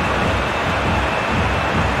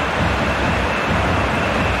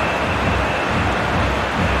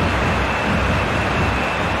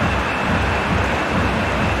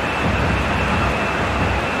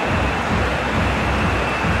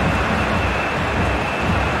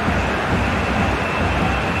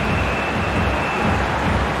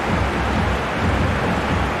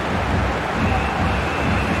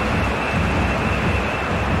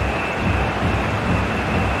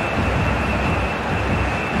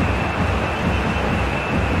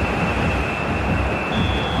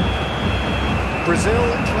 Brazil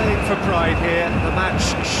playing for pride here, the match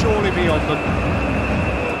surely beyond them.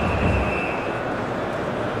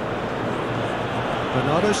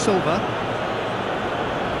 Bernardo Silva.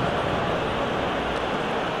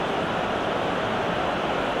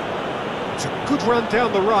 It's a good run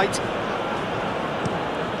down the right.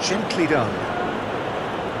 Gently done.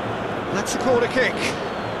 That's a corner kick.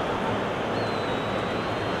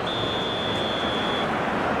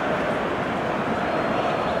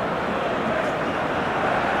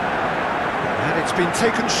 It's been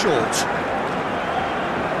taken short.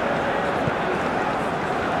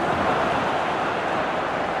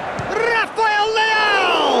 Rafael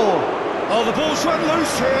Leao! Oh, the ball's run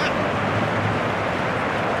loose here.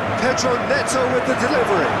 Pedro Neto with the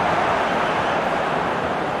delivery.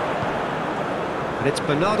 And it's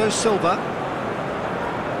Bernardo Silva.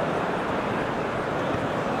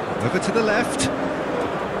 Over to the left.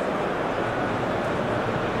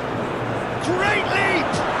 Great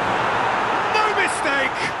leap!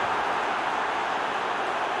 Mistake.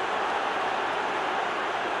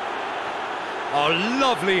 Oh,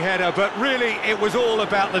 lovely header, but really it was all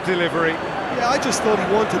about the delivery. Yeah, I just thought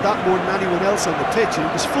he wanted that more than anyone else on the pitch, and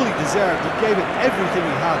it was fully deserved. He gave it everything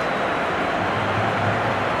he had.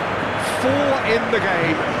 4 in the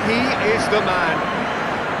game. He is the man.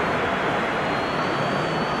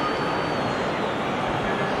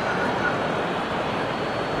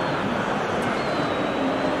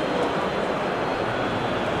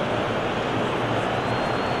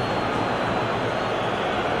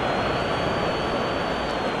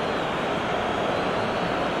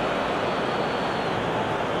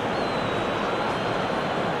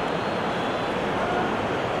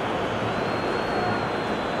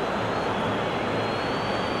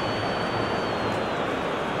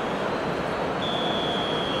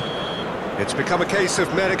 It's become a case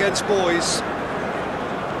of men against boys.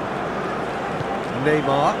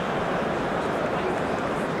 Neymar.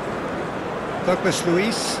 Douglas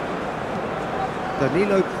Luiz.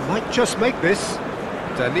 Danilo might just make this.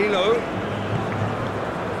 Danilo.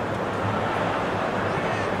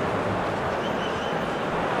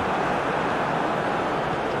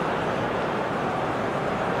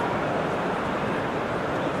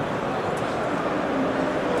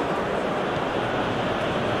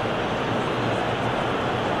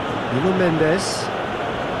 Nuno Mendes.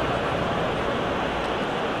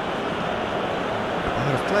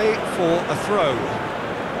 Out of play for a throw.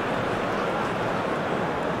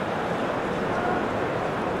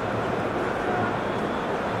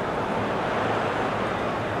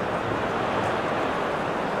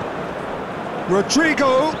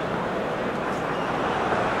 Rodrigo.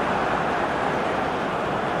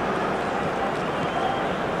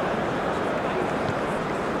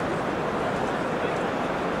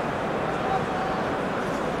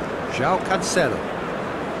 João Cancelo.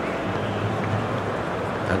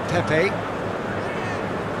 And Pepe.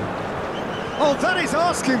 Oh, that is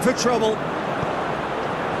asking for trouble.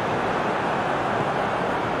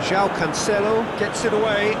 João Cancelo gets it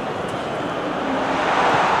away.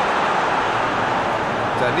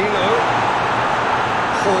 Danilo.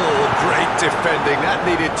 Oh, great defending, that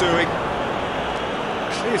needed doing.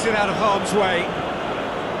 Clears it out of harm's way.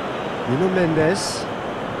 Nuno Mendes.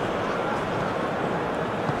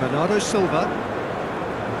 Bernardo Silva.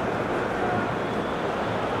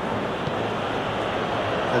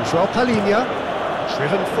 And João Palhinha,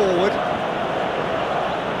 driven forward.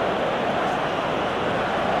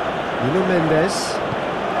 Nuno Mendes.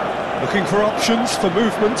 Looking for options for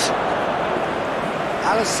movement.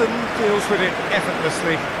 Alisson deals with it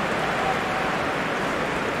effortlessly.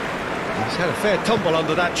 He's had a fair tumble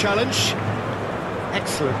under that challenge.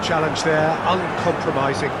 Excellent challenge there,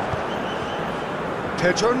 uncompromising.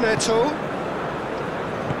 Pedro Neto.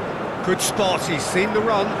 Good spot, he's seen the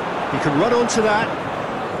run. He can run onto that.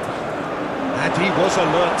 And he was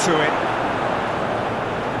alert to it.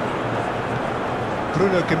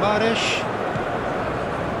 Bruno Guimaraes.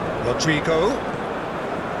 Rodrigo.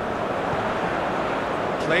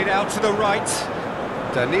 Played out to the right.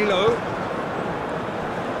 Danilo.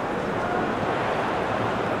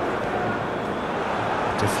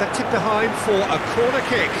 Deflected behind for a corner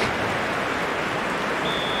kick.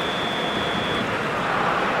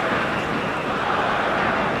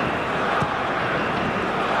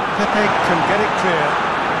 Pepe can get it clear.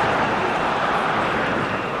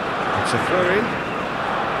 It's a throw-in.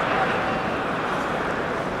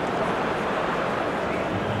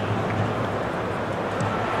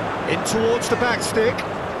 In towards the back stick.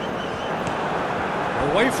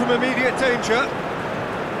 Away from immediate danger.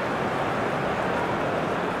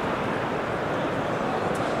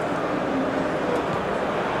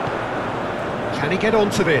 Can he get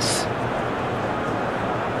onto this?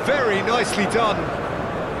 Very nicely done.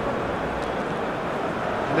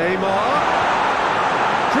 Neymar.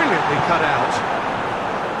 Brilliantly cut out.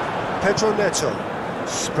 Pedro Neto.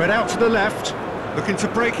 Spread out to the left. Looking to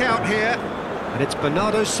break out here. And it's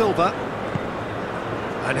Bernardo Silva.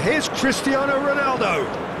 And here's Cristiano Ronaldo.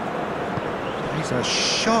 He's a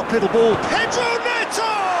sharp little ball. Pedro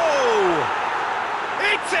Neto!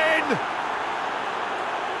 It's in!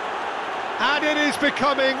 And it is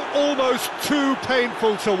becoming almost too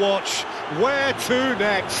painful to watch. Where to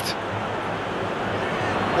next?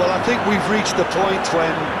 Well, I think we've reached the point when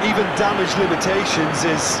even damage limitations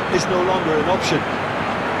is no longer an option.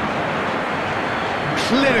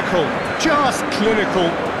 Clinical, just clinical.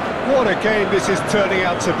 What a game this is turning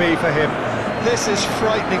out to be for him. This is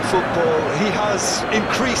frightening football. He has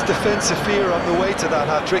increased defensive fear on the way to that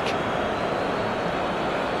hat-trick.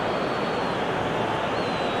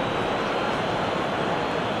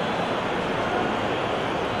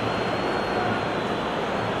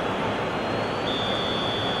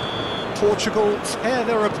 Portugal tear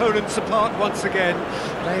their opponents apart once again.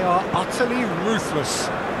 They are utterly ruthless.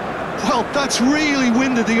 Well, that's really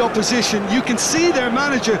winded the opposition. You can see their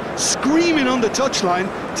manager screaming on the touchline,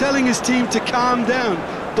 telling his team to calm down.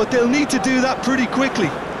 But they'll need to do that pretty quickly.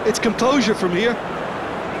 It's composure from here.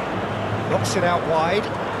 Knocks it out wide.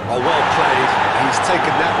 Oh, well played. He's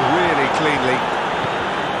taken that really cleanly.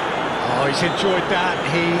 Oh, he's enjoyed that.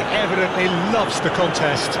 He evidently loves the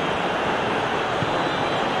contest.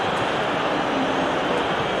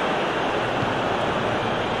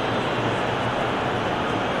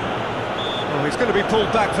 He's going to be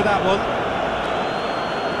pulled back for that one.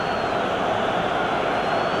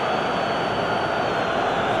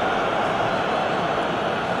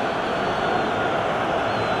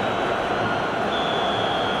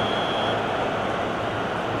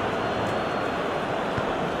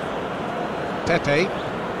 Pepe.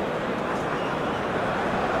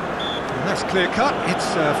 And that's clear cut.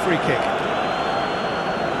 It's a free kick.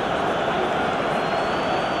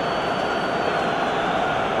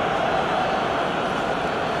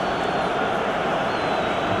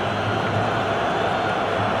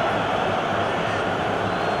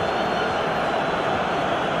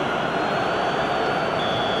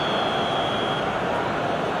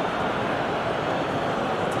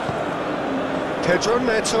 Pedro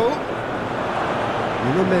Neto.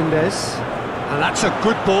 Nuno Mendes. And that's a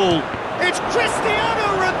good ball. It's Cristiano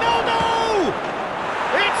Ronaldo!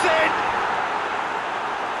 It's in!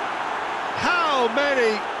 How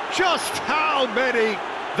many? Just how many?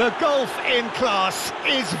 The gulf in class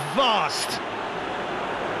is vast.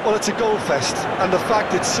 Well, it's a goal fest, and the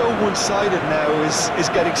fact it's so one-sided now is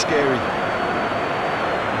getting scary.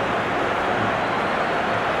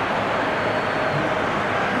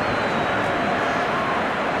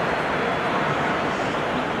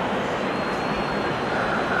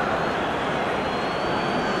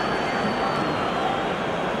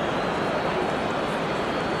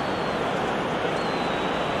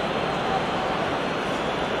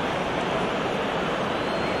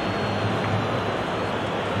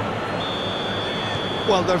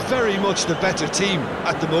 Well, they're very much the better team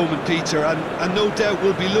at the moment, Peter, and no doubt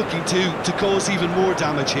will be looking to cause even more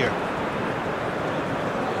damage here.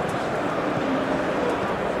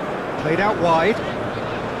 Played out wide.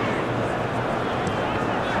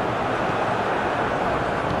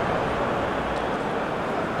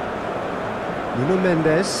 Nuno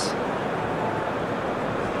Mendes.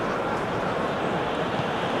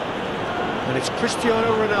 And it's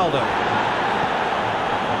Cristiano Ronaldo.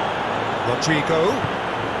 Rodrigo.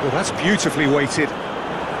 Well, that's beautifully weighted.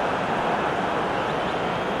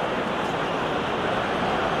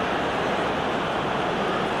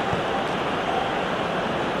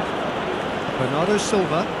 Bernardo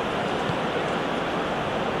Silva.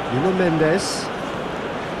 Nuno Mendes.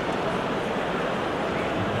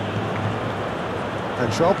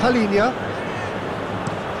 And João Palhinha.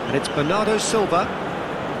 And it's Bernardo Silva.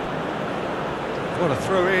 What a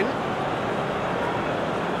throw in.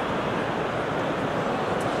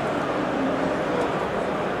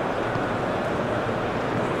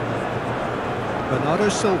 Bernardo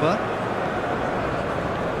Silva.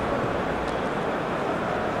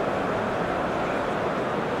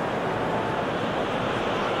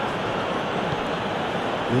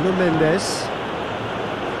 Nuno Mendes.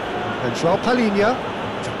 And João Palhinha.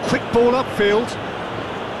 It's a quick ball upfield.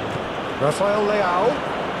 Rafael Leao.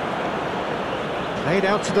 Played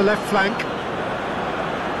out to the left flank.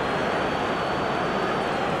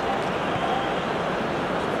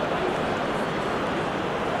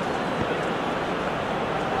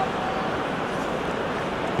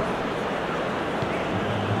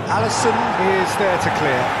 Alisson is there to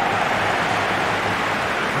clear.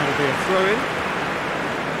 That'll be a throw-in.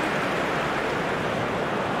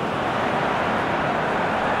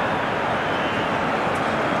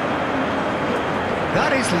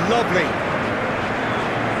 That is lovely.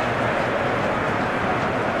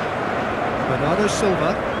 Bernardo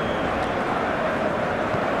Silva.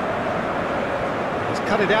 He's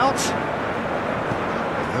cut it out.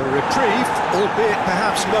 A reprieve, albeit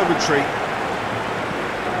perhaps momentary.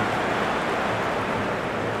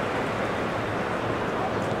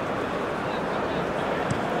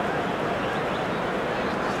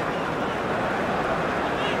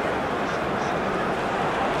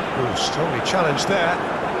 Oh, strongly challenged there.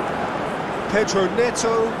 Pedro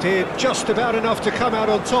Neto did just about enough to come out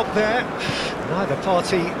on top there. Neither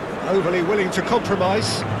party overly willing to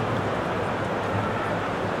compromise.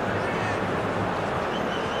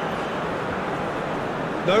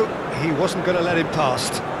 No, he wasn't going to let him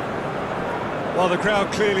past. Well, the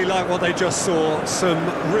crowd clearly liked what they just saw. Some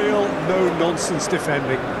real no-nonsense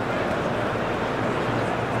defending.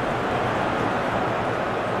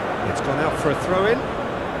 It's gone out for a throw-in.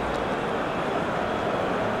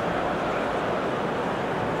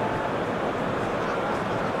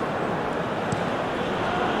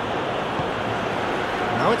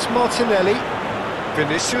 Now it's Martinelli.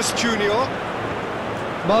 Vinicius Junior.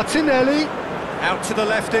 Martinelli. Out to the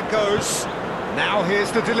left it goes. Now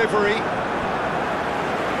here's the delivery.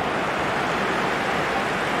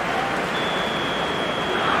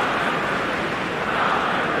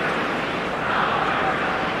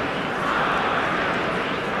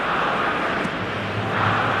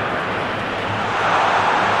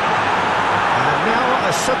 And now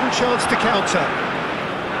a sudden chance to counter.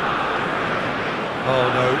 Oh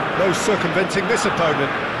no circumventing this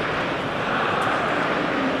opponent.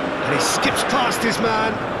 And he skips past his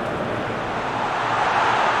man.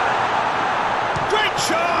 Great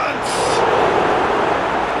chance!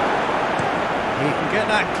 He can get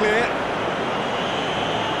that clear.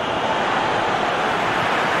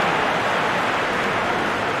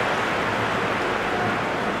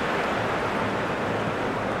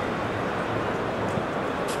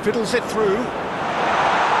 Fiddles it through.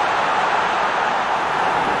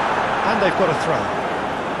 And they've got a throw.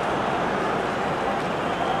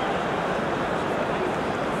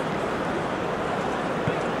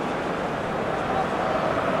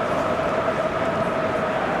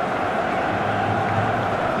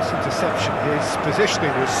 This interception, his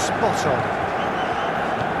positioning was spot on.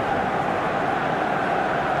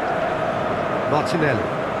 Martinelli.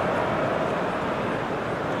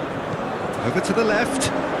 Over to the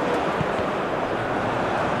left.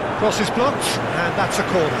 Cross is blocked, and that's a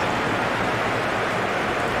corner.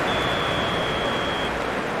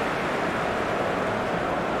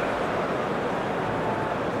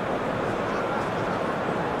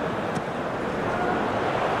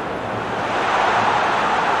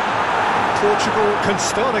 Portugal can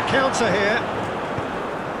start a counter here.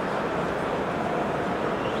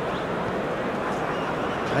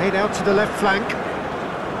 Played out to the left flank.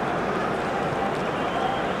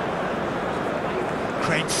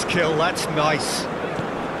 Great skill, that's nice.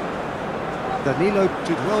 Danilo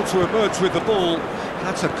did well to emerge with the ball.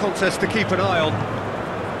 That's a contest to keep an eye on.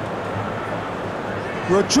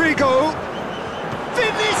 Rodrigo!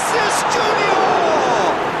 Vinicius Junior!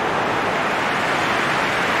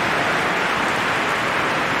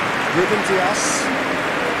 Ruben Dias.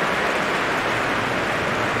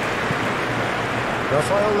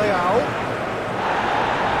 Rafael Leao.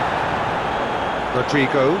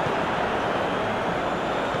 Rodrigo.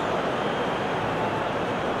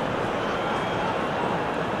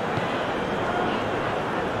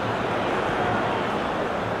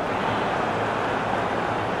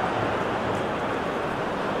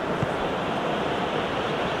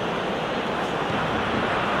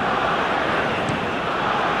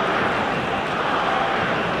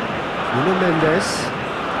 Mendes.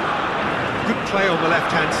 Good play on the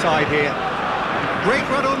left-hand side here. Great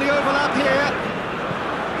run on the overlap here.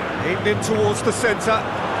 Aimed in towards the centre.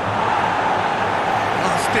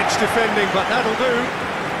 Last-ditch defending, but that'll do.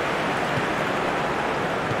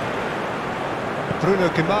 Bruno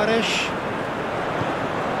Guimaraes.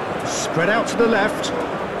 Spread out to the left.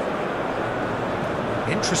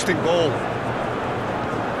 Interesting ball.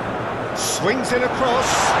 Swings in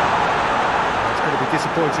across. Going to be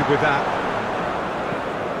disappointed with that.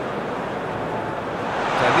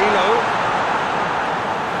 Danilo.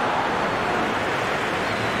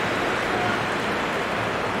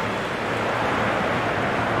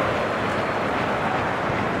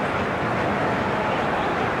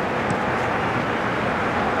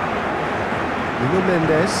 Nuno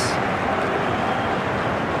Mendes.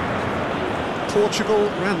 Portugal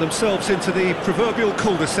ran themselves into the proverbial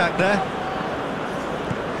cul-de-sac there.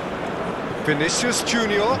 Vinicius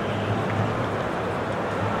Junior.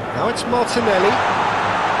 Now it's Martinelli.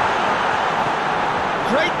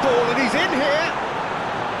 Great ball, and he's in here.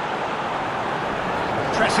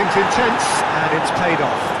 Pressing's intense, and it's paid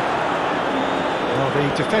off. Well, the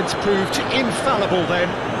defence proved infallible then,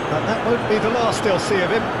 but that won't be the last they'll see of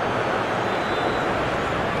him.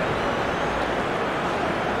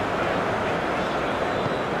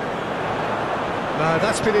 No,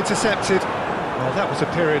 that's been intercepted. Well, that was a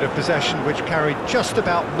period of possession which carried just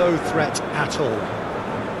about no threat at all.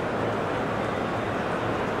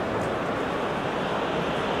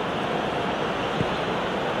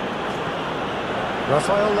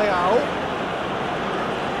 Rafael Leao.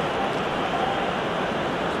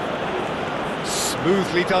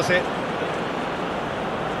 Smoothly does it.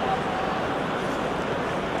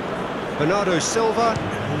 Bernardo Silva,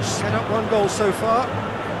 who's set up one goal so far.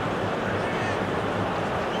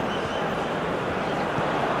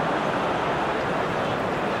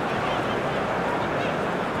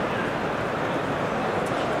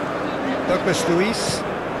 Douglas Luiz.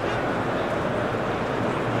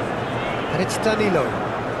 And it's Danilo.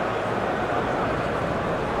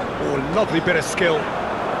 Oh, lovely bit of skill.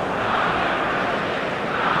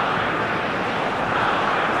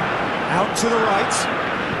 Out to the right.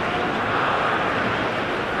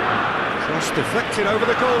 Cross deflected over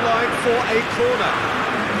the goal line for a corner.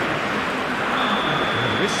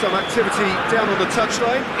 There is some activity down on the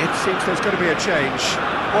touchline. It seems there's going to be a change.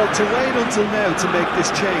 Well, to wait until now to make this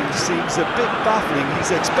change seems a bit baffling.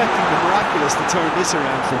 He's expecting the miraculous to turn this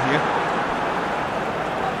around from here.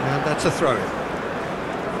 And that's a throw-in.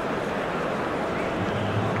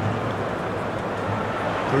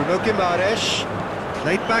 Bruno Guimaraes,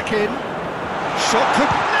 played back in. Shot could...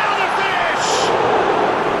 Now the finish!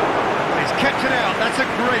 He's kept it out, that's a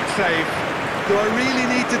great save. Do I really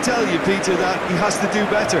need to tell you, Peter, that he has to do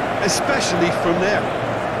better, especially from there?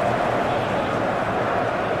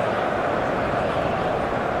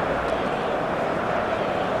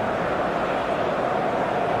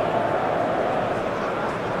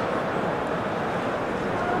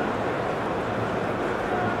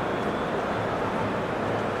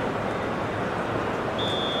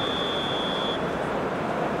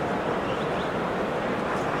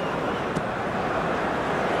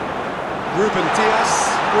 Ruben Dias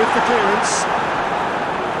with the clearance.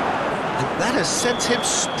 And that has sent him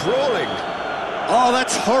sprawling. Oh,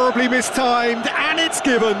 that's horribly mistimed, and it's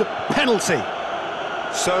given. Penalty.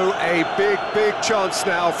 So a big chance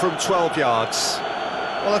now from 12 yards.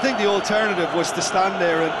 Well, I think the alternative was to stand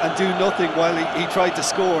there and do nothing while he tried to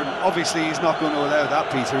score, and obviously he's not going to allow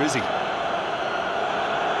that, Peter, is he?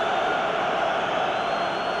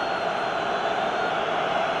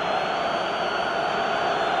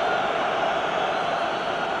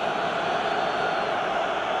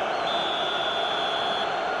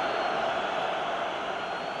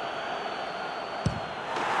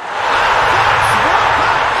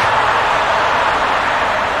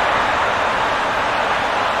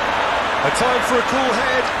 Time for a cool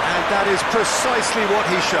head, and that is precisely what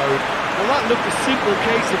he showed. Well, that looked a simple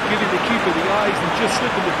case of giving the keeper the eyes and just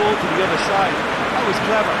slipping the ball to the other side. That was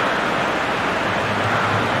clever.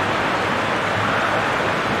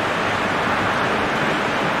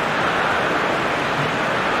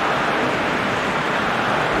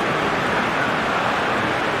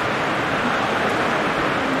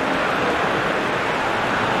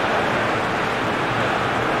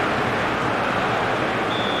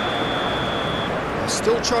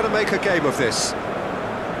 Still trying to make a game of this.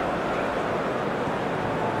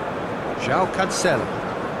 João Cancelo.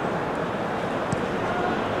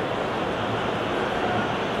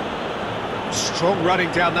 Strong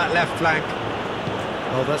running down that left flank.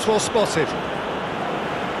 Oh, that's well spotted.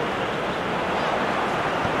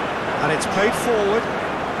 And it's played forward.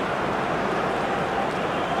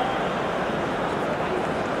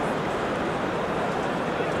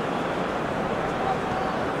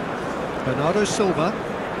 Bernardo Silva.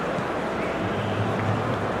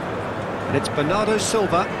 And it's Bernardo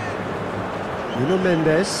Silva. Nuno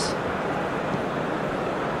Mendes.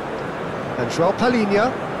 And João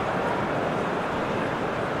Palhinha.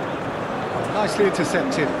 Oh, nicely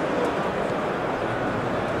intercepted.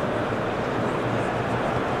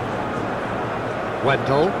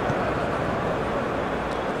 Wendell.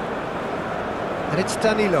 And it's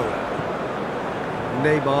Danilo.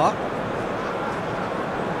 Neymar.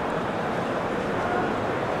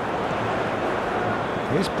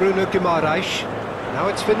 Here's Bruno Guimaraes. Now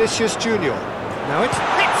it's Vinicius Junior. Now it's one!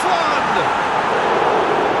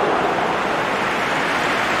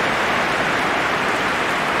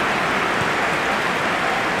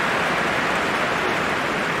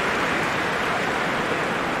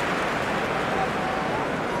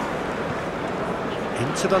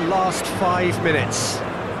 Into the last 5 minutes.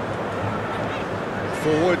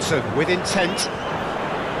 Forwards and with intent.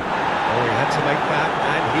 Oh, he had to make that,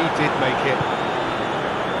 and he did make it.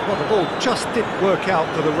 Well, the ball just didn't work out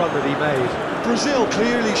for the run that he made. Brazil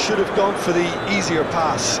clearly should have gone for the easier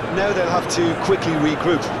pass. Now they'll have to quickly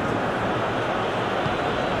regroup.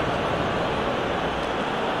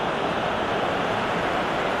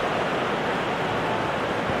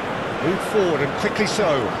 Move forward and quickly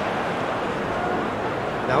so.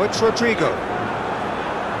 Now it's Rodrigo.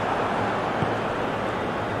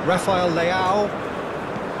 Rafael Leao.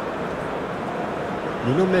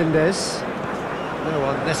 Nuno Mendes.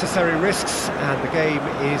 No unnecessary risks, and the game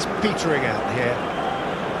is petering out here.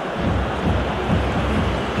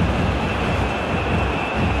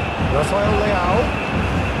 Rafael Leao.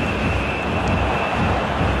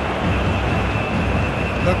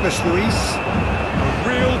 Douglas Luiz. A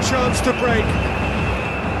real chance to break.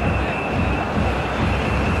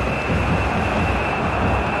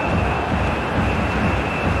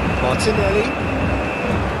 Martinelli.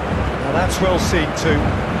 Now that's well seen too.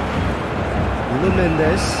 Nuno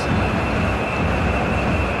Mendes.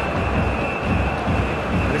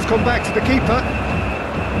 And it's gone back to the keeper.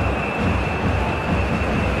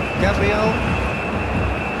 Gabriel.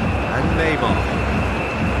 And Neymar.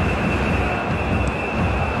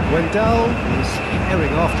 Wendell is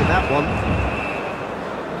herring after that one.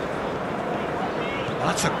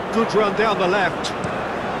 That's a good run down the left.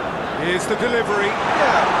 Here's the delivery.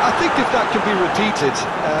 Yeah, I think if that can be repeated,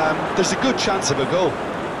 there's a good chance of a goal.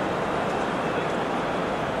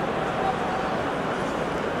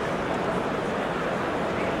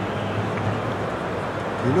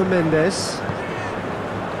 Nuno Mendes.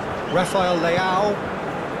 Rafael Leao.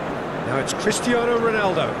 Now it's Cristiano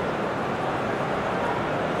Ronaldo.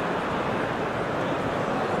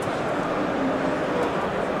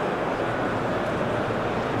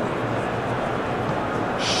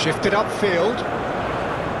 Shifted upfield.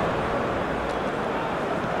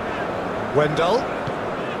 Wendell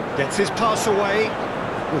gets his pass away.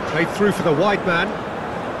 Will play through for the wide man.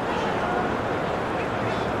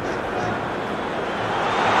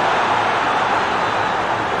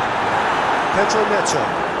 Pedro Neto.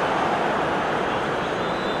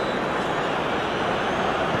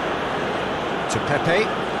 To Pepe.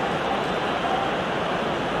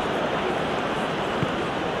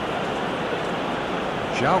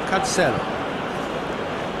 João Cancelo.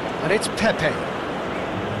 And it's Pepe.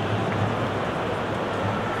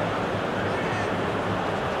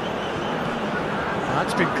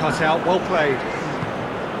 That's been cut out, well played.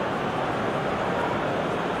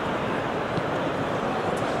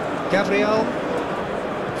 Gabriel.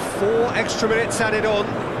 4 extra minutes added on.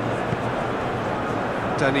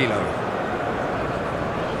 Danilo.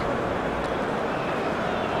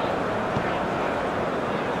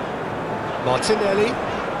 Martinelli.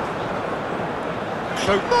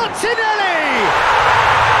 Martinelli!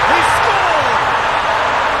 He scores!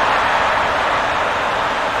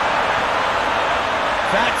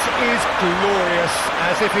 is glorious,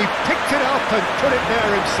 as if he picked it up and put it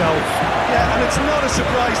there himself. Yeah, and it's not a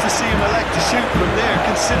surprise to see him elect to shoot from there,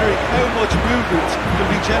 considering how much movement can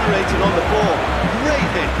be generated on the ball. Great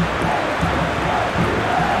hit.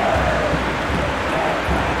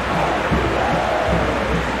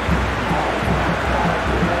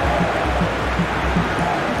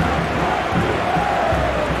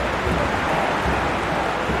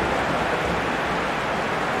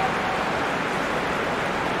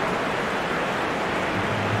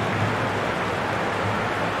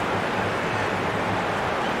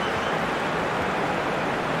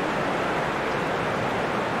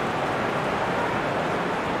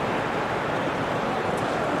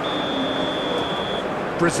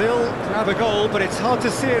 Brazil grab a goal, but it's hard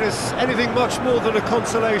to see it as anything much more than a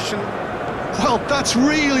consolation. Well, that's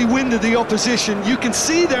really winded the opposition. You can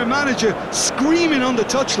see their manager screaming on the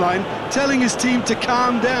touchline, telling his team to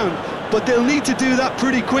calm down, but they'll need to do that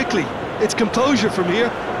pretty quickly. It's composure from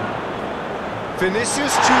here.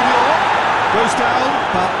 Vinicius Junior goes down,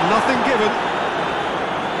 but nothing given.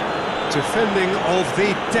 Defending of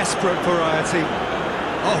the desperate variety.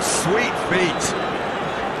 Oh, sweet feet.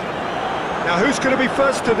 Now who's going to be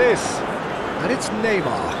first to this? And it's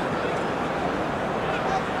Neymar.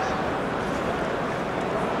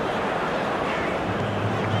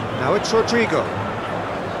 Now it's Rodrigo.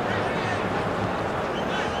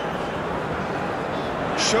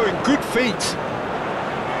 Showing good feet.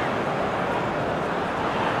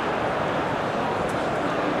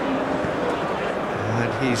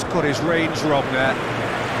 And he's got his range wrong there.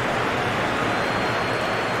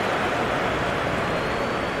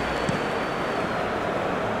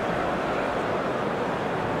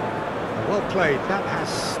 Well played, that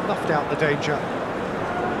has snuffed out the danger.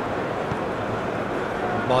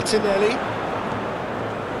 Martinelli.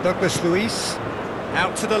 Douglas Luiz.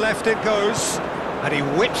 Out to the left it goes. And he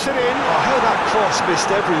whips it in. Oh, how that cross missed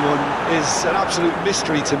everyone is an absolute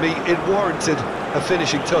mystery to me. It warranted a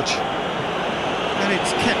finishing touch. And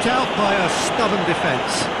it's kept out by a stubborn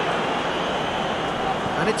defence.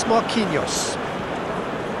 And it's Marquinhos.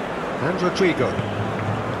 And Rodrigo.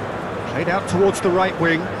 Played out towards the right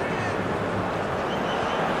wing.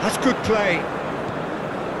 That's good play.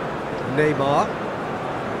 Neymar.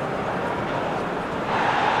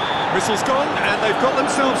 Whistle's gone, and they've got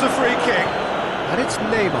themselves a free kick. And it's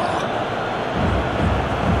Neymar.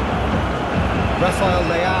 Rafael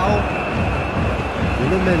Leao.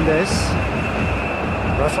 Nuno Mendes.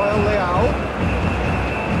 Rafael Leao.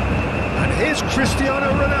 And here's Cristiano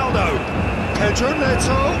Ronaldo. Pedro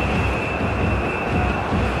Neto.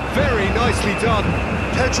 Very nicely done.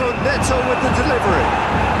 Pedro Neto with the delivery.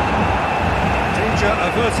 Danger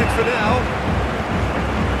averted for now.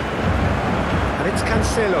 And it's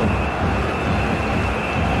Cancelo.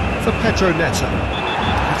 For Pedro Neto.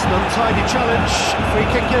 It's an untidy challenge. Free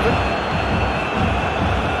kick given.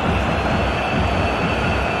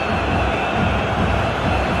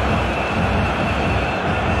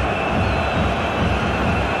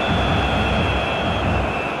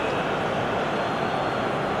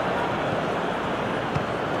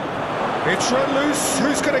 It's run loose.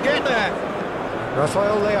 Who's going to get there?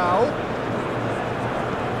 Rafael Leao.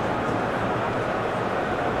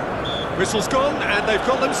 Whistle's gone, and they've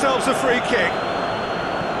got themselves a free kick.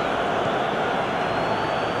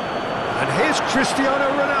 And here's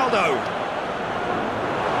Cristiano Ronaldo.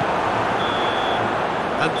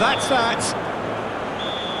 And that's that.